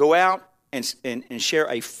that will go out and share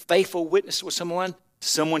a faithful witness with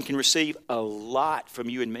someone can receive a lot from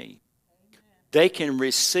you and me. They can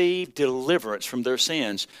receive deliverance from their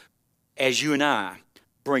sins as you and I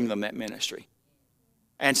bring them that ministry.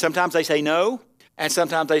 And sometimes they say no, and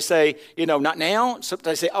sometimes they say, not now.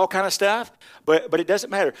 Sometimes they say all kind of stuff, but it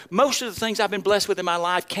doesn't matter. Most of the things I've been blessed with in my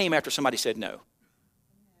life came after somebody said no.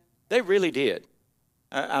 They really did.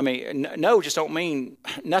 No just don't mean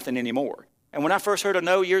nothing anymore. And when I first heard a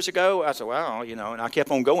no years ago, I said, well, and I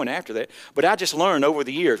kept on going after that. But I just learned over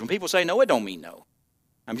the years, when people say no, it don't mean no.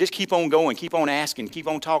 Just keep on going, keep on asking, keep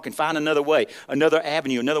on talking, find another way, another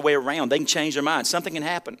avenue, another way around. They can change their mind. Something can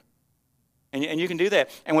happen. And you can do that.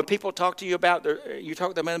 And when people talk to you you talk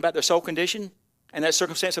to them about their soul condition and that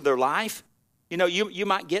circumstance of their life, you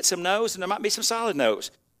might get some no's and there might be some solid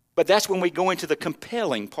no's. But that's when we go into the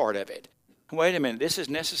compelling part of it. Wait a minute, this is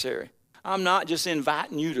necessary. I'm not just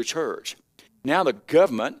inviting you to church. Now the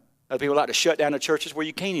government, other people like to shut down the churches where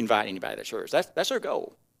you can't invite anybody to church. That's their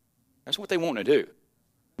goal. That's what they want to do.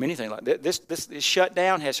 Anything like that. This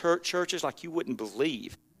shutdown has hurt churches like you wouldn't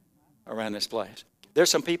believe around this place. There's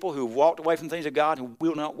some people who walked away from things of God who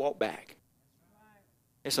will not walk back.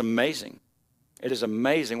 It's amazing. It is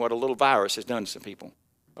amazing what a little virus has done to some people.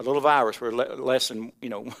 A little virus where less than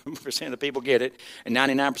 1% of the people get it, and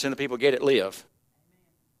 99% of the people get it live.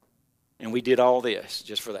 And we did all this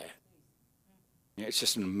just for that. It's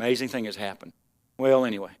just an amazing thing has happened. Well,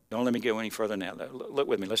 anyway, don't let me go any further now. Look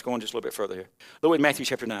with me. Let's go on just a little bit further here. Look with Matthew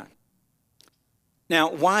chapter 9.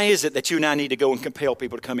 Now, why is it that you and I need to go and compel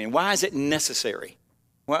people to come in? Why is it necessary?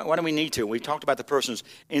 Why do we need to? We talked about the person's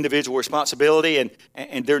individual responsibility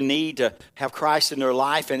and their need to have Christ in their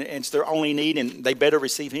life, and it's their only need, and they better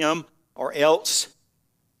receive him or else.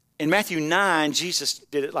 In Matthew 9, Jesus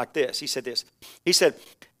did it like this. He said this. He said,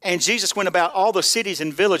 and Jesus went about all the cities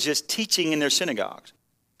and villages teaching in their synagogues.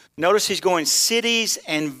 Notice he's going cities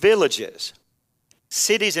and villages.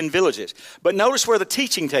 Cities and villages. But notice where the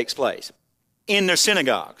teaching takes place. In their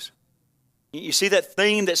synagogues. You see that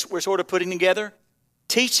theme that we're sort of putting together?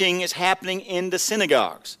 Teaching is happening in the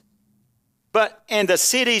synagogues. But in the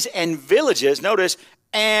cities and villages, notice,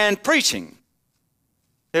 and preaching.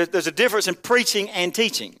 There's a difference in preaching and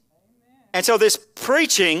teaching. And so this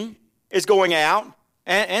preaching is going out,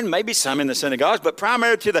 and maybe some in the synagogues, but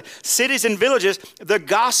primarily to the cities and villages, the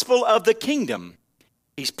gospel of the kingdom.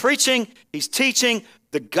 He's preaching, he's teaching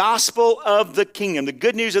the gospel of the kingdom, the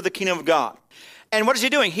good news of the kingdom of God. And what is he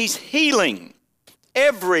doing? He's healing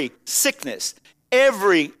every sickness,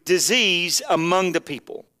 every disease among the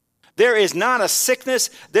people. There is not a sickness,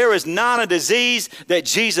 there is not a disease that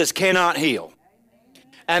Jesus cannot heal.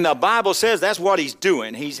 And the Bible says that's what he's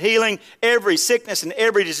doing. He's healing every sickness and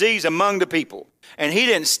every disease among the people. And he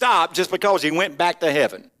didn't stop just because he went back to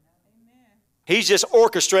heaven. He's just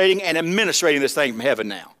orchestrating and administrating this thing from heaven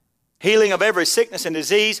now. Healing of every sickness and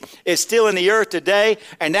disease is still in the earth today,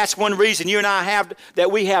 and that's one reason you and I have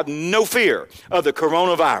that we have no fear of the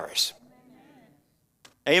coronavirus.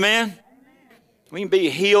 Amen? We can be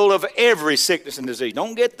healed of every sickness and disease.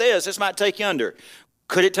 Don't get this. This might take you under.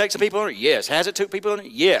 Could it take some people under? Yes. Has it took people under?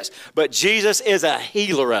 Yes. But Jesus is a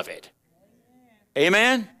healer of it.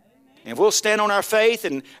 Amen? And we'll stand on our faith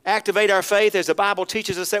and activate our faith as the Bible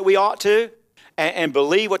teaches us that we ought to, and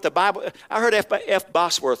believe what the Bible. I heard F.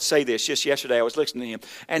 Bosworth say this just yesterday. I was listening to him,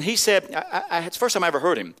 and he said, it's the first time I ever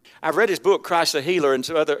heard him. I've read his book, Christ the Healer, and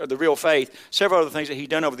some other The Real Faith, several other things that he'd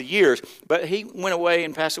done over the years. But he went away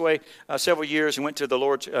and passed away several years and went to the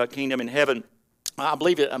Lord's kingdom in heaven. I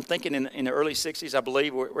believe it. I'm thinking in the early 60s, I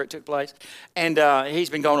believe, where it took place. And he's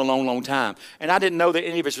been gone a long, long time. And I didn't know that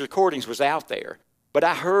any of his recordings was out there. But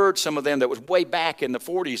I heard some of them that was way back in the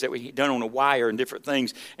 40s that he'd done on a wire and different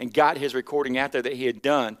things, and got his recording out there that he had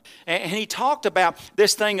done. And he talked about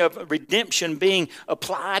this thing of redemption being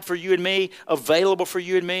applied for you and me, available for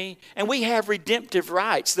you and me. And we have redemptive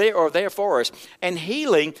rights. They are there for us. And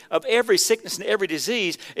healing of every sickness and every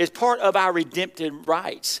disease is part of our redemptive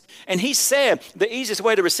rights. And he said the easiest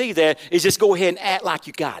way to receive that is just go ahead and act like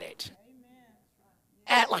you got it.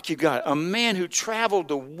 Act like you got it. A man who traveled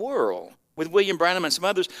the world with William Branham and some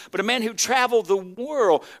others, but a man who traveled the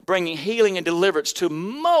world bringing healing and deliverance to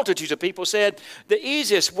multitudes of people, said the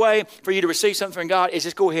easiest way for you to receive something from God is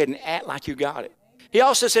just go ahead and act like you got it. He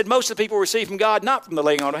also said most of the people receive from God not from the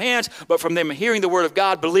laying on of hands, but from them hearing the word of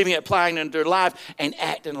God, believing it, applying it into their life, and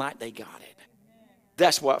acting like they got it.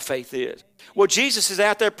 That's what faith is. Well, Jesus is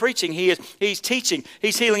out there preaching. He's teaching.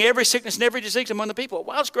 He's healing every sickness and every disease among the people.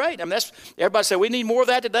 Well, it's great. I mean, everybody said we need more of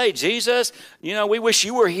that today. Jesus, we wish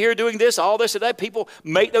you were here doing this, all this today. People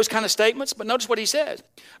make those kind of statements, but notice what he says.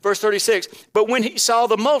 Verse 36, but when he saw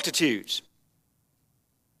the multitudes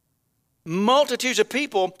of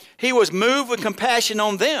people, he was moved with compassion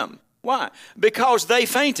on them. Why? Because they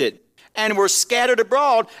fainted and were scattered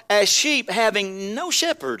abroad as sheep having no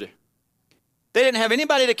shepherd. They didn't have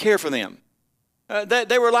anybody to care for them.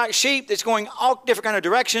 They were like sheep that's going all different kind of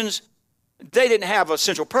directions. They didn't have a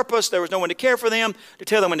central purpose. There was no one to care for them, to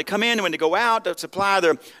tell them when to come in and when to go out, to supply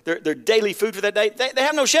their daily food for that day. They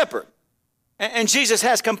have no shepherd. And Jesus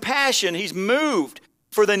has compassion. He's moved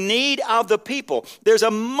for the need of the people. There's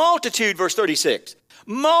a multitude, verse 36.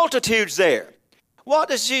 Multitudes there. What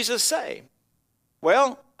does Jesus say?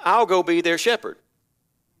 Well, I'll go be their shepherd.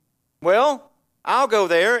 Well, I'll go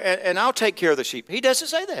there and I'll take care of the sheep. He doesn't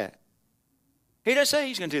say that. He doesn't say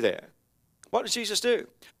he's going to do that. What does Jesus do?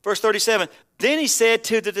 Verse 37, then he said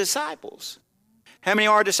to the disciples. How many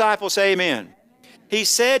are disciples? Say amen. He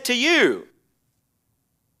said to you,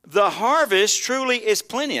 the harvest truly is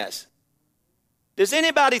plenteous. Does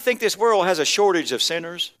anybody think this world has a shortage of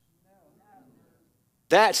sinners?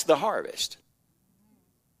 That's the harvest.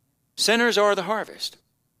 Sinners are the harvest.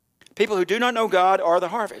 People who do not know God are the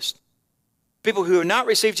harvest. People who have not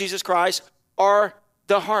received Jesus Christ are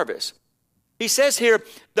the harvest. He says here,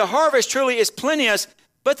 the harvest truly is plenteous,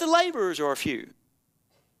 but the laborers are few.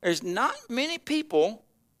 There's not many people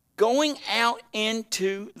going out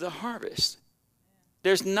into the harvest.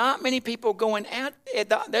 There's not many people going out.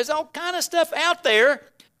 There's all kind of stuff out there,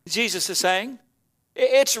 Jesus is saying.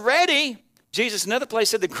 It's ready. Jesus, another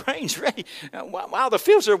place, said the grain's ready. Wow, the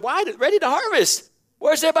fields are wide, ready to harvest.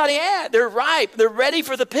 Where's everybody at? They're ripe. They're ready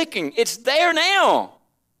for the picking. It's there now.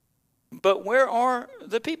 But where are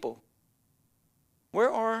the people? Where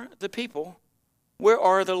are the people? Where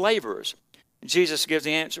are the laborers? Jesus gives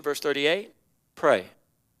the answer, verse 38. Pray.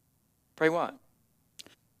 Pray what?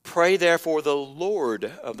 Pray therefore the Lord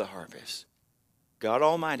of the harvest, God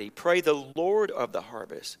Almighty, pray the Lord of the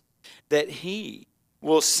harvest, that he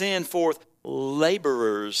will send forth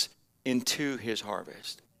laborers into his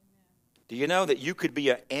harvest. Do you know that you could be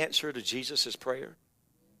an answer to Jesus' prayer?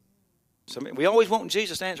 We always want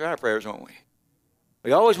Jesus to answer our prayers, don't we?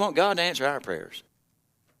 We always want God to answer our prayers.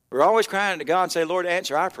 We're always crying to God and say, Lord,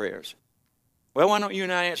 answer our prayers. Well, why don't you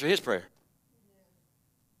and I answer his prayer?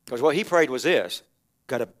 Because what he prayed was this.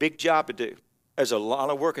 Got a big job to do. There's a lot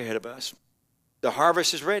of work ahead of us. The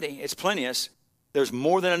harvest is ready. It's plenteous. There's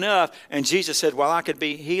more than enough. And Jesus said, while I could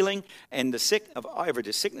be healing and the sick of every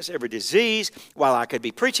sickness, every disease, while I could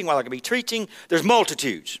be preaching, while I could be teaching, there's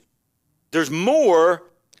multitudes. There's more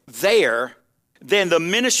there than the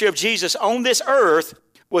ministry of Jesus on this earth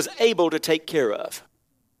was able to take care of.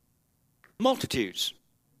 Multitudes.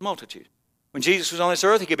 Multitudes. When Jesus was on this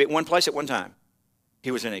earth, he could be at one place at one time.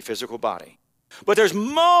 He was in a physical body. But there's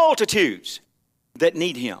multitudes that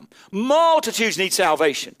need him. Multitudes need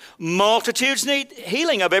salvation. Multitudes need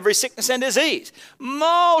healing of every sickness and disease.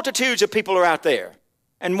 Multitudes of people are out there.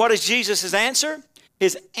 And what is Jesus' answer?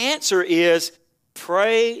 His answer is,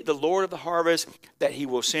 pray the Lord of the harvest that he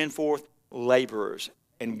will send forth laborers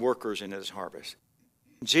and workers into this harvest.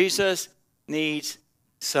 Jesus needs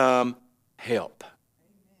some help.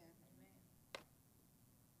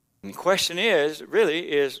 And the question is,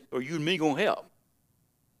 are you and me going to help?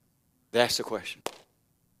 That's the question.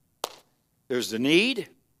 There's the need.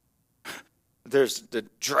 There's the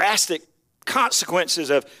drastic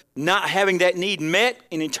consequences of not having that need met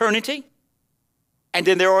in eternity. And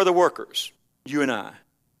then there are the workers, you and I.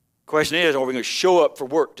 The question is, are we going to show up for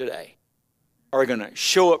work today? Are we going to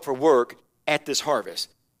show up for work at this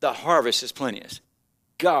harvest? The harvest is plenteous.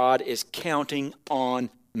 God is counting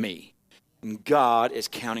on me. And God is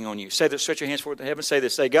counting on you. Say this, stretch your hands forward to heaven. Say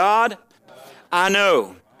this, say, God, I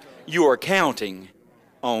know you are counting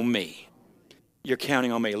on me. You're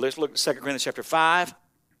counting on me. Let's look at 2 Corinthians chapter 5.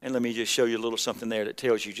 And let me just show you a little something there that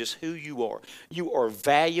tells you just who you are. You are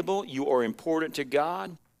valuable. You are important to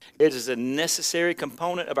God. It is a necessary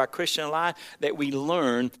component of our Christian life that we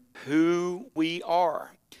learn who we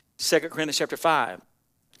are. 2 Corinthians chapter 5.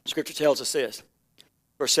 Scripture tells us this.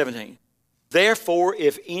 Verse 17. Therefore,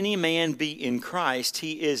 if any man be in Christ,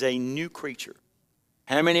 he is a new creature.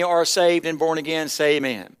 How many are saved and born again? Say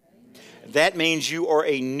amen. That means you are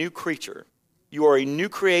a new creature. You are a new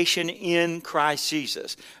creation in Christ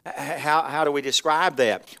Jesus. How do we describe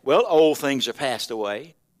that? Well, old things are passed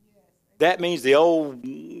away. That means the old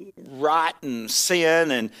rotten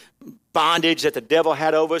sin and bondage that the devil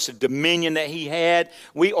had over us, the dominion that he had,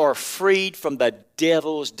 we are freed from the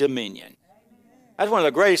devil's dominion. That's one of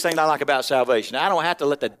the greatest things I like about salvation. I don't have to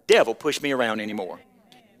let the devil push me around anymore.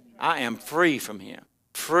 I am free from him,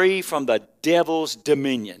 free from the devil's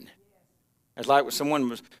dominion. It's like when someone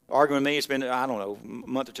was arguing with me, it's been, I don't know, a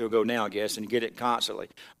month or two ago now, I guess, and you get it constantly.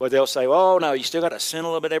 But they'll say, oh, no, you still got to sin a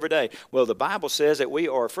little bit every day. Well, the Bible says that we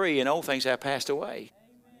are free and old things have passed away.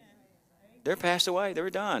 They're passed away. They're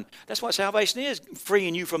done. That's what salvation is,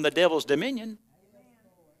 freeing you from the devil's dominion.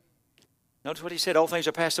 Notice what he said, old things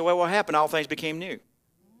are passed away. What happened? All things became new.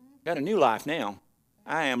 Got a new life now.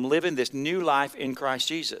 I am living this new life in Christ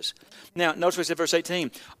Jesus. Now, notice what it said, verse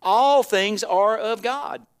 18. All things are of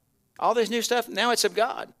God. All this new stuff, now it's of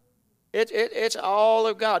God. It's all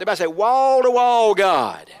of God. Everybody say, wall to wall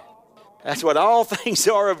God. That's what all things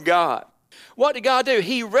are of God. What did God do?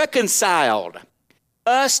 He reconciled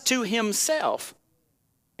us to himself.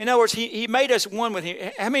 In other words, he made us one with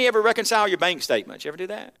him. How many ever reconcile your bank statements? You ever do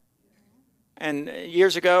that? And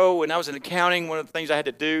years ago, when I was in accounting, one of the things I had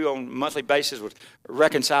to do on a monthly basis was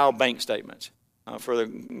reconcile bank statements for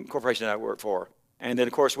the corporation that I worked for. And then,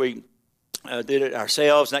 of course, we did it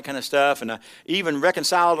ourselves and that kind of stuff, and I even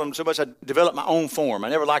reconciled them so much I developed my own form. I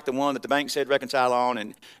never liked the one that the bank said reconcile on,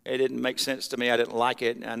 and it didn't make sense to me. I didn't like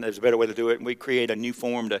it, and there's a better way to do it, and we create a new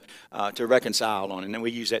form to reconcile on, and then we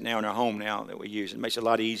use that now in our home now that we use. It makes it a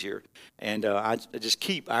lot easier, and I just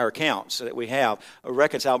keep our accounts so that we have a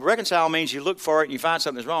reconcile. Reconcile means you look for it and you find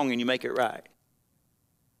something's wrong and you make it right.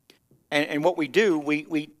 And what we do,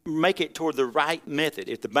 we make it toward the right method.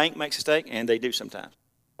 If the bank makes a mistake, and they do sometimes,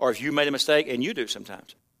 or if you made a mistake, and you do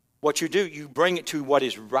sometimes, what you do, you bring it to what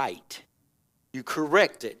is right. You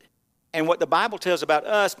correct it. And what the Bible tells about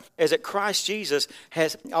us is that Christ Jesus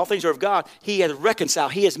has, all things are of God. He has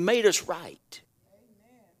reconciled. He has made us right.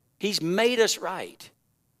 Amen. He's made us right.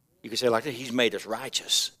 You can say it like that, he's made us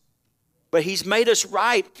righteous. But he's made us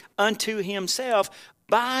right unto himself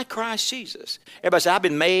by Christ Jesus. Everybody say, I've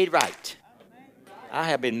been made right. I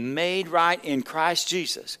have been made right in Christ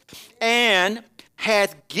Jesus. And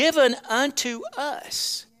hath given unto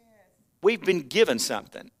us. We've been given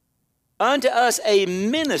something. Unto us a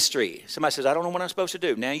ministry. Somebody says, I don't know what I'm supposed to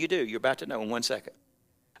do. Now you do. You're about to know in 1 second.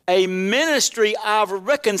 A ministry of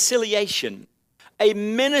reconciliation. A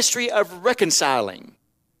ministry of reconciling.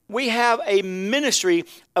 We have a ministry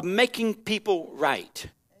of making people right.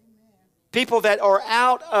 People that are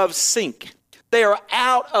out of sync. They are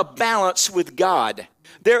out of balance with God.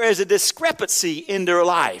 There is a discrepancy in their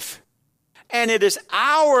life. And it is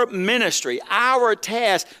our ministry, our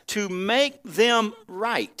task to make them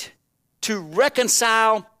right, to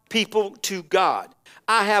reconcile people to God.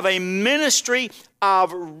 I have a ministry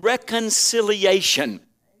of reconciliation.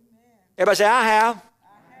 Everybody say, I have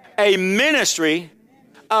a ministry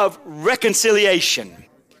of reconciliation.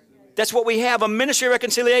 That's what we have, a ministry of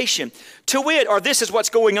reconciliation. To wit, or this is what's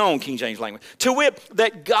going on, King James language. To wit,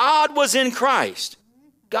 that God was in Christ.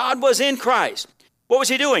 God was in Christ. What was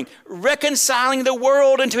he doing? Reconciling the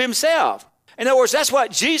world unto himself. In other words, that's what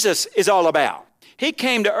Jesus is all about. He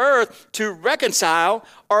came to earth to reconcile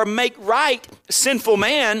or make right sinful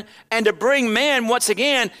man and to bring man once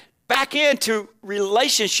again back into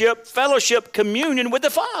relationship, fellowship, communion with the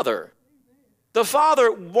Father. The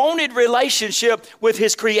Father wanted relationship with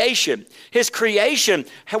his creation. His creation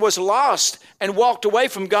was lost and walked away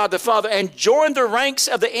from God the Father and joined the ranks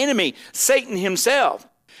of the enemy, Satan himself.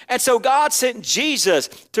 And so God sent Jesus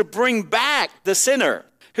to bring back the sinner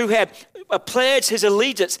who had pledged his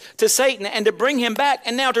allegiance to Satan and to bring him back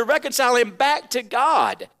and now to reconcile him back to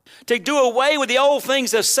God, to do away with the old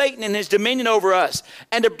things of Satan and his dominion over us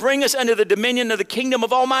and to bring us under the dominion of the kingdom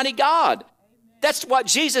of Almighty God. That's what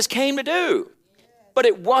Jesus came to do. But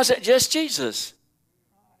it wasn't just Jesus.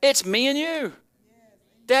 It's me and you.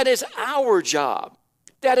 That is our job.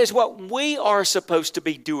 That is what we are supposed to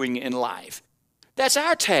be doing in life. That's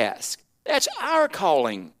our task. That's our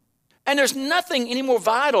calling. And there's nothing any more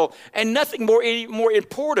vital and nothing any more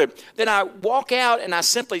important than I walk out and I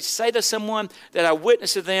simply say to someone that I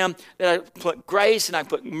witness to them, that I put grace and I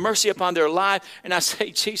put mercy upon their life, and I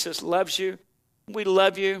say, Jesus loves you. We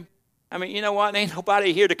love you. I mean, you know what? There ain't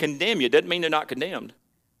nobody here to condemn you. Doesn't mean they're not condemned.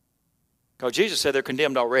 Because Jesus said they're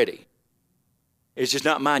condemned already. It's just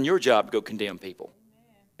not mine, your job to go condemn people.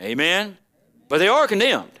 Amen? But they are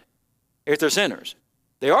condemned if they're sinners.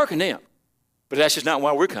 They are condemned. But that's just not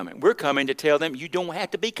why we're coming. We're coming to tell them you don't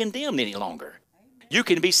have to be condemned any longer. You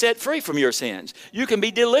can be set free from your sins. You can be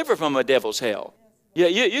delivered from a devil's hell.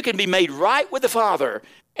 You can be made right with the Father,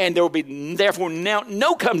 and there will be therefore now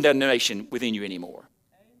no condemnation within you anymore.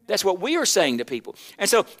 That's what we are saying to people. And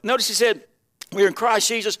so notice he said, we're in Christ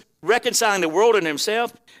Jesus, reconciling the world unto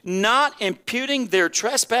himself, not imputing their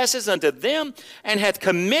trespasses unto them, and hath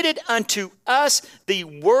committed unto us the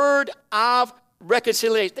word of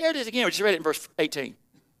reconciliation. There it is again. We just read it in verse 18.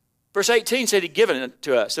 Verse 18 said he'd given it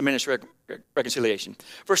to us, the ministry of reconciliation.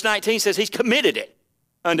 Verse 19 says he's committed it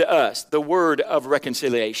unto us, the word of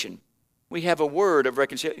reconciliation. We have a word of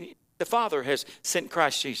reconciliation. The Father has sent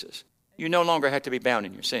Christ Jesus. You no longer have to be bound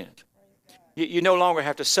in your sins. You no longer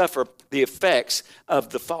have to suffer the effects of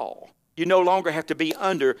the fall. You no longer have to be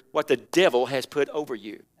under what the devil has put over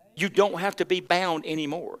you. You don't have to be bound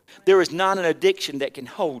anymore. There is not an addiction that can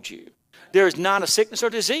hold you. There is not a sickness or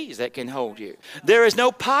disease that can hold you. There is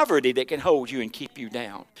no poverty that can hold you and keep you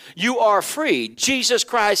down. You are free. Jesus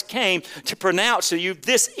Christ came to pronounce to you,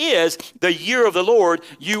 this is the year of the Lord.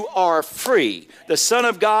 You are free. The Son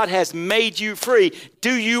of God has made you free.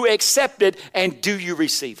 Do you accept it and do you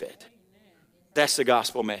receive it? That's the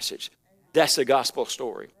gospel message. That's the gospel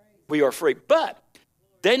story. We are free. But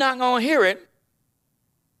they're not going to hear it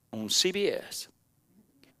on CBS,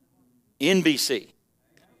 NBC,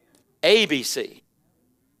 ABC,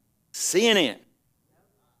 CNN,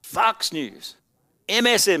 Fox News,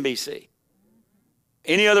 MSNBC,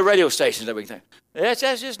 any other radio stations that we can think.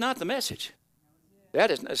 That's just not the message. That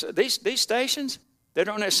is these stations, they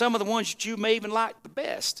don't have some of the ones that you may even like the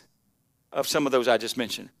best of some of those I just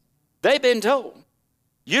mentioned. They've been told,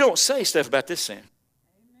 you don't say stuff about this sin.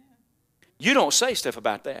 You don't say stuff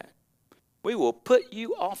about that. We will put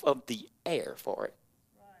you off of the air for it.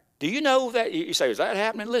 Do you know that? You say, is that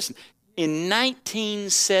happening? Listen, in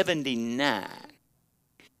 1979,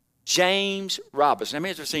 James Robinson. How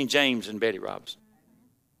many of you have seen James and Betty Robinson?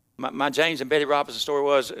 My James and Betty Robinson story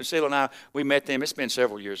was, Sheila and I, we met them. It's been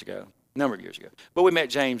several years ago, a number of years ago. But we met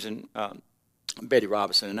James and Betty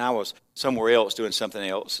Robinson, and I was somewhere else doing something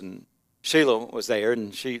else, and Sheila was there,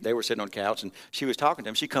 and they were sitting on the couch, and she was talking to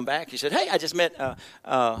him. She come back. She said, hey, I just met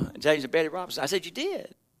James and Betty Robinson. I said, you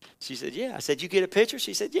did? She said, yeah. I said, you get a picture?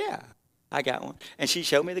 She said, yeah, I got one. And she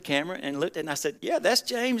showed me the camera and looked at it, and I said, yeah, that's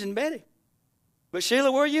James and Betty. But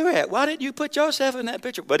Sheila, where are you at? Why didn't you put yourself in that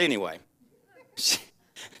picture? But anyway,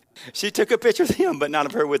 she took a picture of him, but not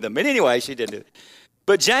of her with them. But anyway, she didn't do it.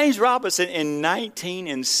 But James Robinson in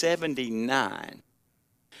 1979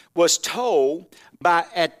 was told by,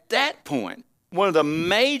 at that point, one of the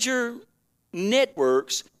major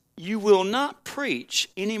networks, you will not preach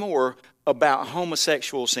anymore about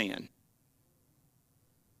homosexual sin.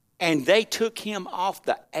 And they took him off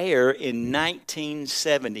the air in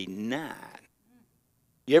 1979.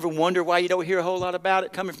 You ever wonder why you don't hear a whole lot about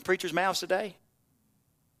it coming from preachers' mouths today?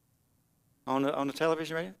 On the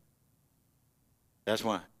television radio? That's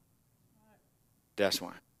why. That's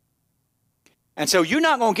why. And so you're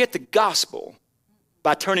not going to get the gospel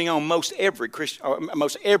by turning on most every Christian, or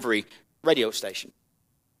most every radio station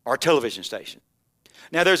or television station.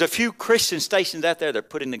 Now, there's a few Christian stations out there that are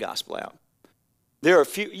putting the gospel out. There are a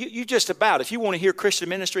few. You just about, if you want to hear Christian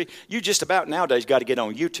ministry, you just about nowadays got to get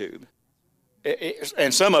on YouTube.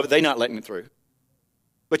 And some of it, they're not letting it through.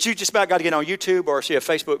 But you just about got to get on YouTube or see a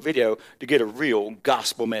Facebook video to get a real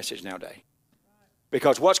gospel message nowadays.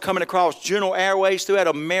 Because what's coming across general airways throughout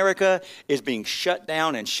America is being shut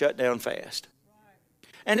down and shut down fast.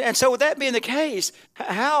 And so with that being the case,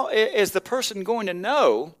 how is the person going to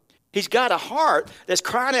know he's got a heart that's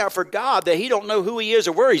crying out for God that he don't know who he is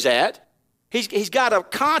or where he's at? He's got a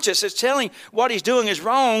conscience that's telling what he's doing is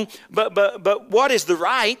wrong, but what is the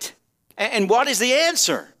right and what is the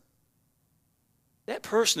answer? That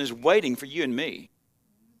person is waiting for you and me.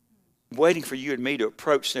 Waiting for you and me to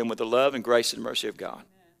approach them with the love and grace and mercy of God.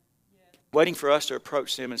 Waiting for us to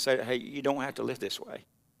approach them and say, hey, you don't have to live this way.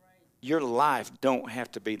 Your life don't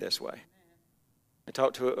have to be this way. I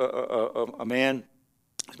talked to a man,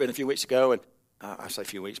 it's been a few weeks ago, and I say a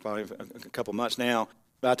few weeks, probably a couple months now,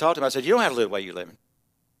 but I talked to him, I said, you don't have to live the way you're living.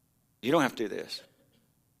 You don't have to do this.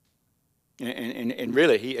 And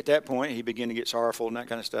really, at that point, he began to get sorrowful and that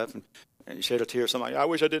kind of stuff. And he shed a tear or something like, I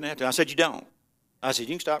wish I didn't have to. I said, you don't. I said,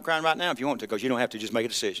 you can stop crying right now if you want to, because you don't have to. Just make a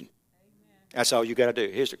decision. Amen. That's all you got to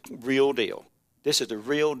do. Here's the real deal. This is the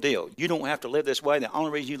real deal. You don't have to live this way. The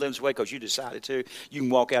only reason you live this way is because you decided to. You can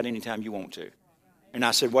walk out anytime you want to. And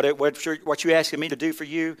I said, what you asking me to do for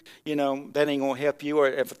you, that ain't going to help you. Or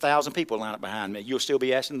if 1,000 people line up behind me, you'll still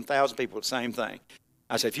be asking 1,000 people the same thing.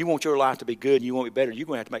 I said, if you want your life to be good and you want to be better, you're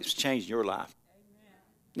going to have to make some change in your life. Amen.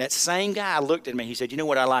 That same guy looked at me. He said, you know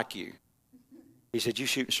what? I like you. He said, you're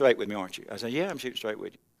shooting straight with me, aren't you? I said, yeah, I'm shooting straight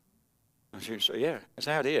with you. I'm shooting straight. Yeah, that's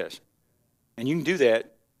how it is. And you can do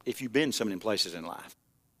that if you've been some of them places in life.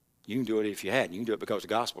 You can do it if you hadn't. You can do it because the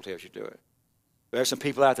gospel tells you to do it. There are some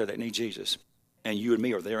people out there that need Jesus, and you and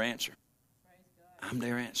me are their answer. I'm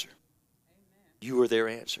their answer. You are their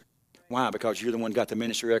answer. Why? Because you're the one who got the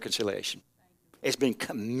ministry of reconciliation. It's been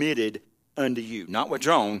committed unto you. Not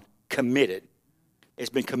withdrawn, committed. It's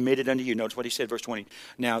been committed unto you. Notice what he said, verse 20.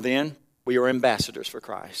 Now then, we are ambassadors for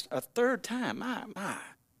Christ. A third time. My.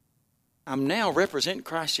 I'm now representing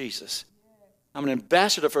Christ Jesus. I'm an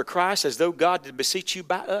ambassador for Christ as though God did beseech you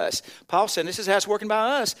by us. Paul said, this is how it's working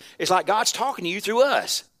by us. It's like God's talking to you through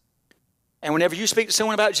us. And whenever you speak to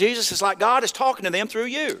someone about Jesus, it's like God is talking to them through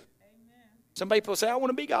you. Amen. Some people say, I want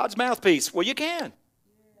to be God's mouthpiece. Well, you can.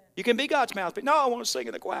 You can be God's mouthpiece. No, I want to sing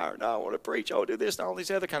in the choir. No, I want to preach. I want to do this and all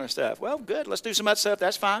these other kind of stuff. Well, good. Let's do some of that stuff.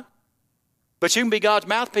 That's fine. But you can be God's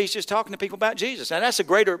mouthpiece just talking to people about Jesus. And that's a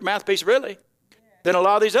greater mouthpiece, really, than a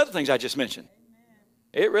lot of these other things I just mentioned.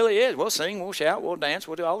 Amen. It really is. We'll sing, we'll shout, we'll dance,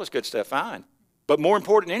 we'll do all this good stuff. Fine. But more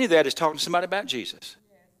important than any of that is talking to somebody about Jesus.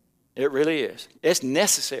 It really is. It's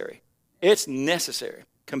necessary. It's necessary.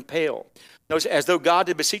 Compelled. Notice, as though God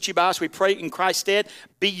did beseech you by us, we pray in Christ's stead,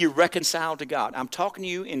 be you reconciled to God. I'm talking to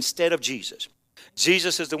you instead of Jesus.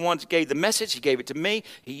 Jesus is the one that gave the message. He gave it to me.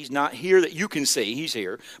 He's not here that you can see. He's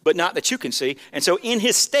here, but not that you can see. And so in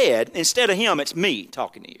his stead, instead of him, it's me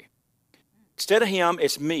talking to you. Instead of him,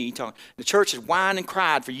 it's me talking. The church has whined and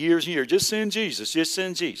cried for years and years. Just send Jesus. Just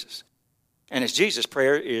send Jesus. And it's Jesus'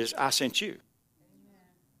 prayer is, I sent you.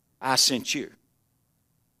 I sent you.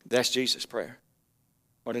 That's Jesus' prayer.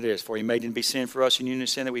 What it is. For he made him be sin for us, and you knew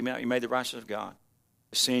sin that we made the righteousness of God.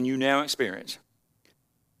 The sin you now experience,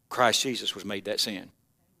 Christ Jesus was made that sin.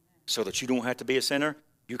 So that you don't have to be a sinner,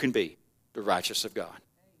 you can be the righteousness of God.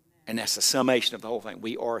 And that's the summation of the whole thing.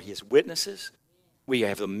 We are his witnesses. We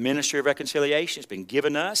have the ministry of reconciliation. It's been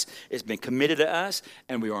given us. It's been committed to us.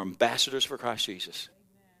 And we are ambassadors for Christ Jesus.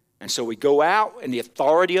 And so we go out in the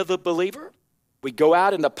authority of the believer. We go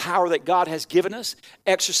out in the power that God has given us,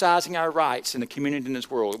 exercising our rights in the community in this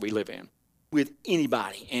world that we live in. With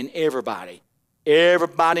anybody and everybody.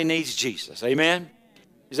 Everybody needs Jesus. Amen?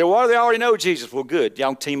 You say, well, they already know Jesus. Well, good.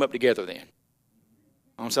 Y'all team up together then.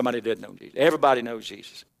 On somebody that doesn't know Jesus. Everybody knows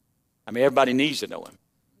Jesus. I mean, everybody needs to know him.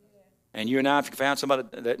 And you and I, if you found somebody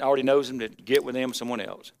that already knows him, to get with them or someone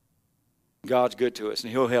else. God's good to us,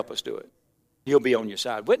 and he'll help us do it. He'll be on your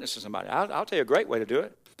side. Witness to somebody. I'll tell you a great way to do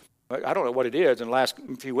it. I don't know what it is. In the last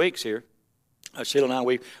few weeks here, Sheila and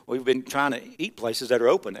I, we've been trying to eat places that are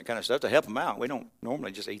open, that kind of stuff, to help them out. We don't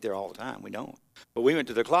normally just eat there all the time. We don't. But we went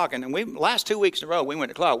to the Clock, and last 2 weeks in a row, we went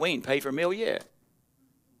to the Clock. We ain't paid for a meal yet.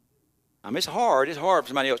 I mean, it's hard. It's hard for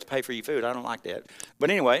somebody else to pay for your food. I don't like that. But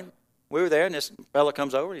anyway, we were there, and this fella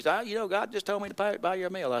comes over. He said, God just told me to buy you a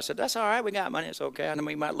meal. I said, that's all right. We got money. It's okay. I know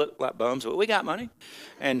we might look like bums, but we got money.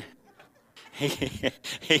 And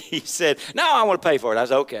he said, no, I want to pay for it. I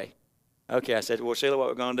said, okay. Okay, I said, well, Sheila, what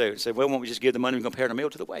we're going to do? He said, well, won't we just give the money and compare the meal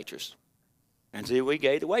to the waitress? And so we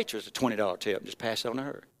gave the waitress a $20 tip and just passed it on to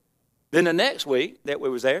her. Then the next week that we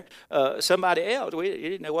was there, somebody else, we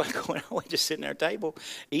didn't know what was going on. We just sitting at our table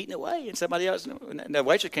eating away, and somebody else, and the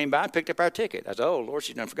waitress came by and picked up our ticket. I said, oh, Lord,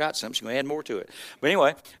 she done forgot something. She's going to add more to it. But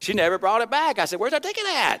anyway, she never brought it back. I said, where's our ticket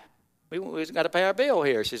at? We got to pay our bill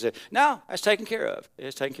here. She said, no, that's taken care of.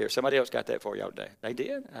 It's taken care of. Somebody else got that for y'all today. They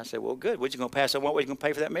did. I said, well, good. We're just going to pass on what we're going to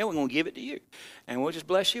pay for that meal. We're going to give it to you. And we'll just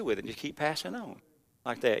bless you with it. Just keep passing on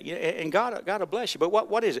like that. And God will bless you. But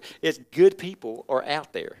what is it? It's good people are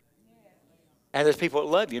out there. And there's people that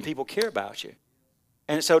love you and people care about you.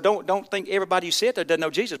 And so don't think everybody you see out there doesn't know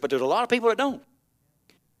Jesus, but there's a lot of people that don't.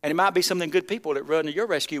 And it might be some of them good people that run to your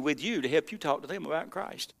rescue with you to help you talk to them about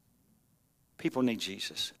Christ. People need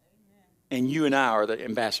Jesus. And you and I are the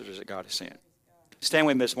ambassadors that God has sent. Stand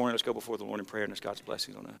with me this morning. Let's go before the Lord in prayer and ask God's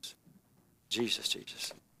blessings on us. Jesus,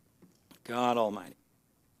 Jesus. God Almighty.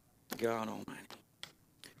 God Almighty.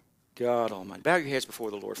 God Almighty. Bow your heads before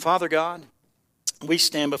the Lord. Father God, we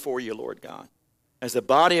stand before you, Lord God, as the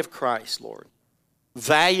body of Christ, Lord.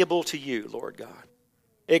 Valuable to you, Lord God.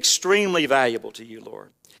 extremely valuable to you,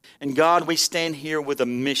 Lord. And God, we stand here with a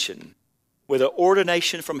mission, with an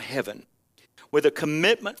ordination from heaven, with a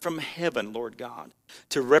commitment from heaven, Lord God,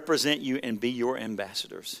 to represent you and be your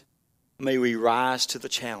ambassadors. May we rise to the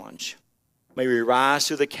challenge. May we rise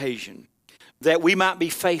to the occasion that we might be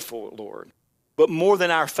faithful, Lord. But more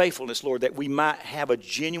than our faithfulness, Lord, that we might have a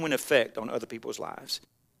genuine effect on other people's lives.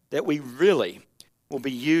 That we really will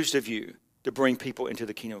be used of you to bring people into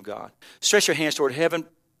the kingdom of God. Stretch your hands toward heaven.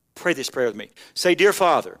 Pray this prayer with me. Say, Dear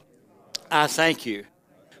Father, I thank you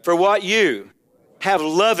for what you have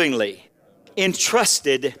lovingly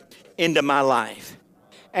entrusted into my life.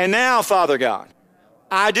 And now, Father God,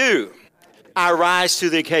 I rise to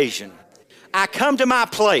the occasion. I come to my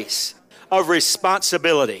place of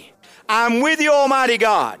responsibility. I'm with you, Almighty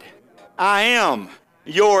God. I am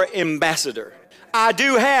your ambassador. I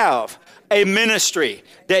do have a ministry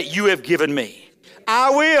that you have given me. I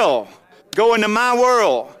will go into my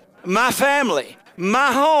world, my family,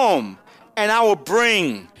 my home, and I will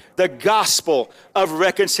bring the gospel of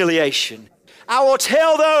reconciliation. I will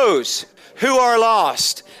tell those who are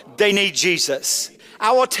lost they need Jesus.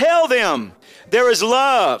 I will tell them there is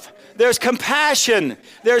love, there's compassion,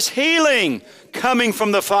 there's healing coming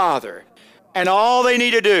from the Father. And all they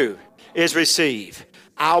need to do is receive.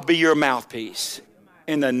 I'll be your mouthpiece.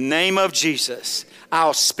 In the name of Jesus,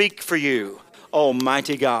 I'll speak for you,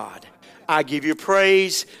 Almighty God. I give you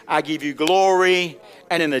praise, I give you glory,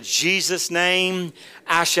 and in the Jesus name,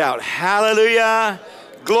 I shout hallelujah,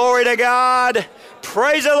 glory to God,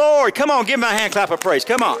 praise the Lord. Come on, give me a hand clap of praise.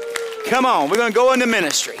 Come on, we're going to go into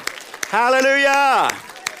ministry. Hallelujah,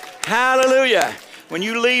 hallelujah. When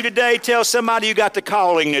you leave today, tell somebody you got the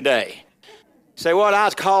calling today. Say, what? I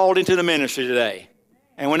was called into the ministry today.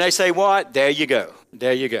 And when they say what? There you go.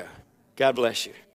 There you go. God bless you.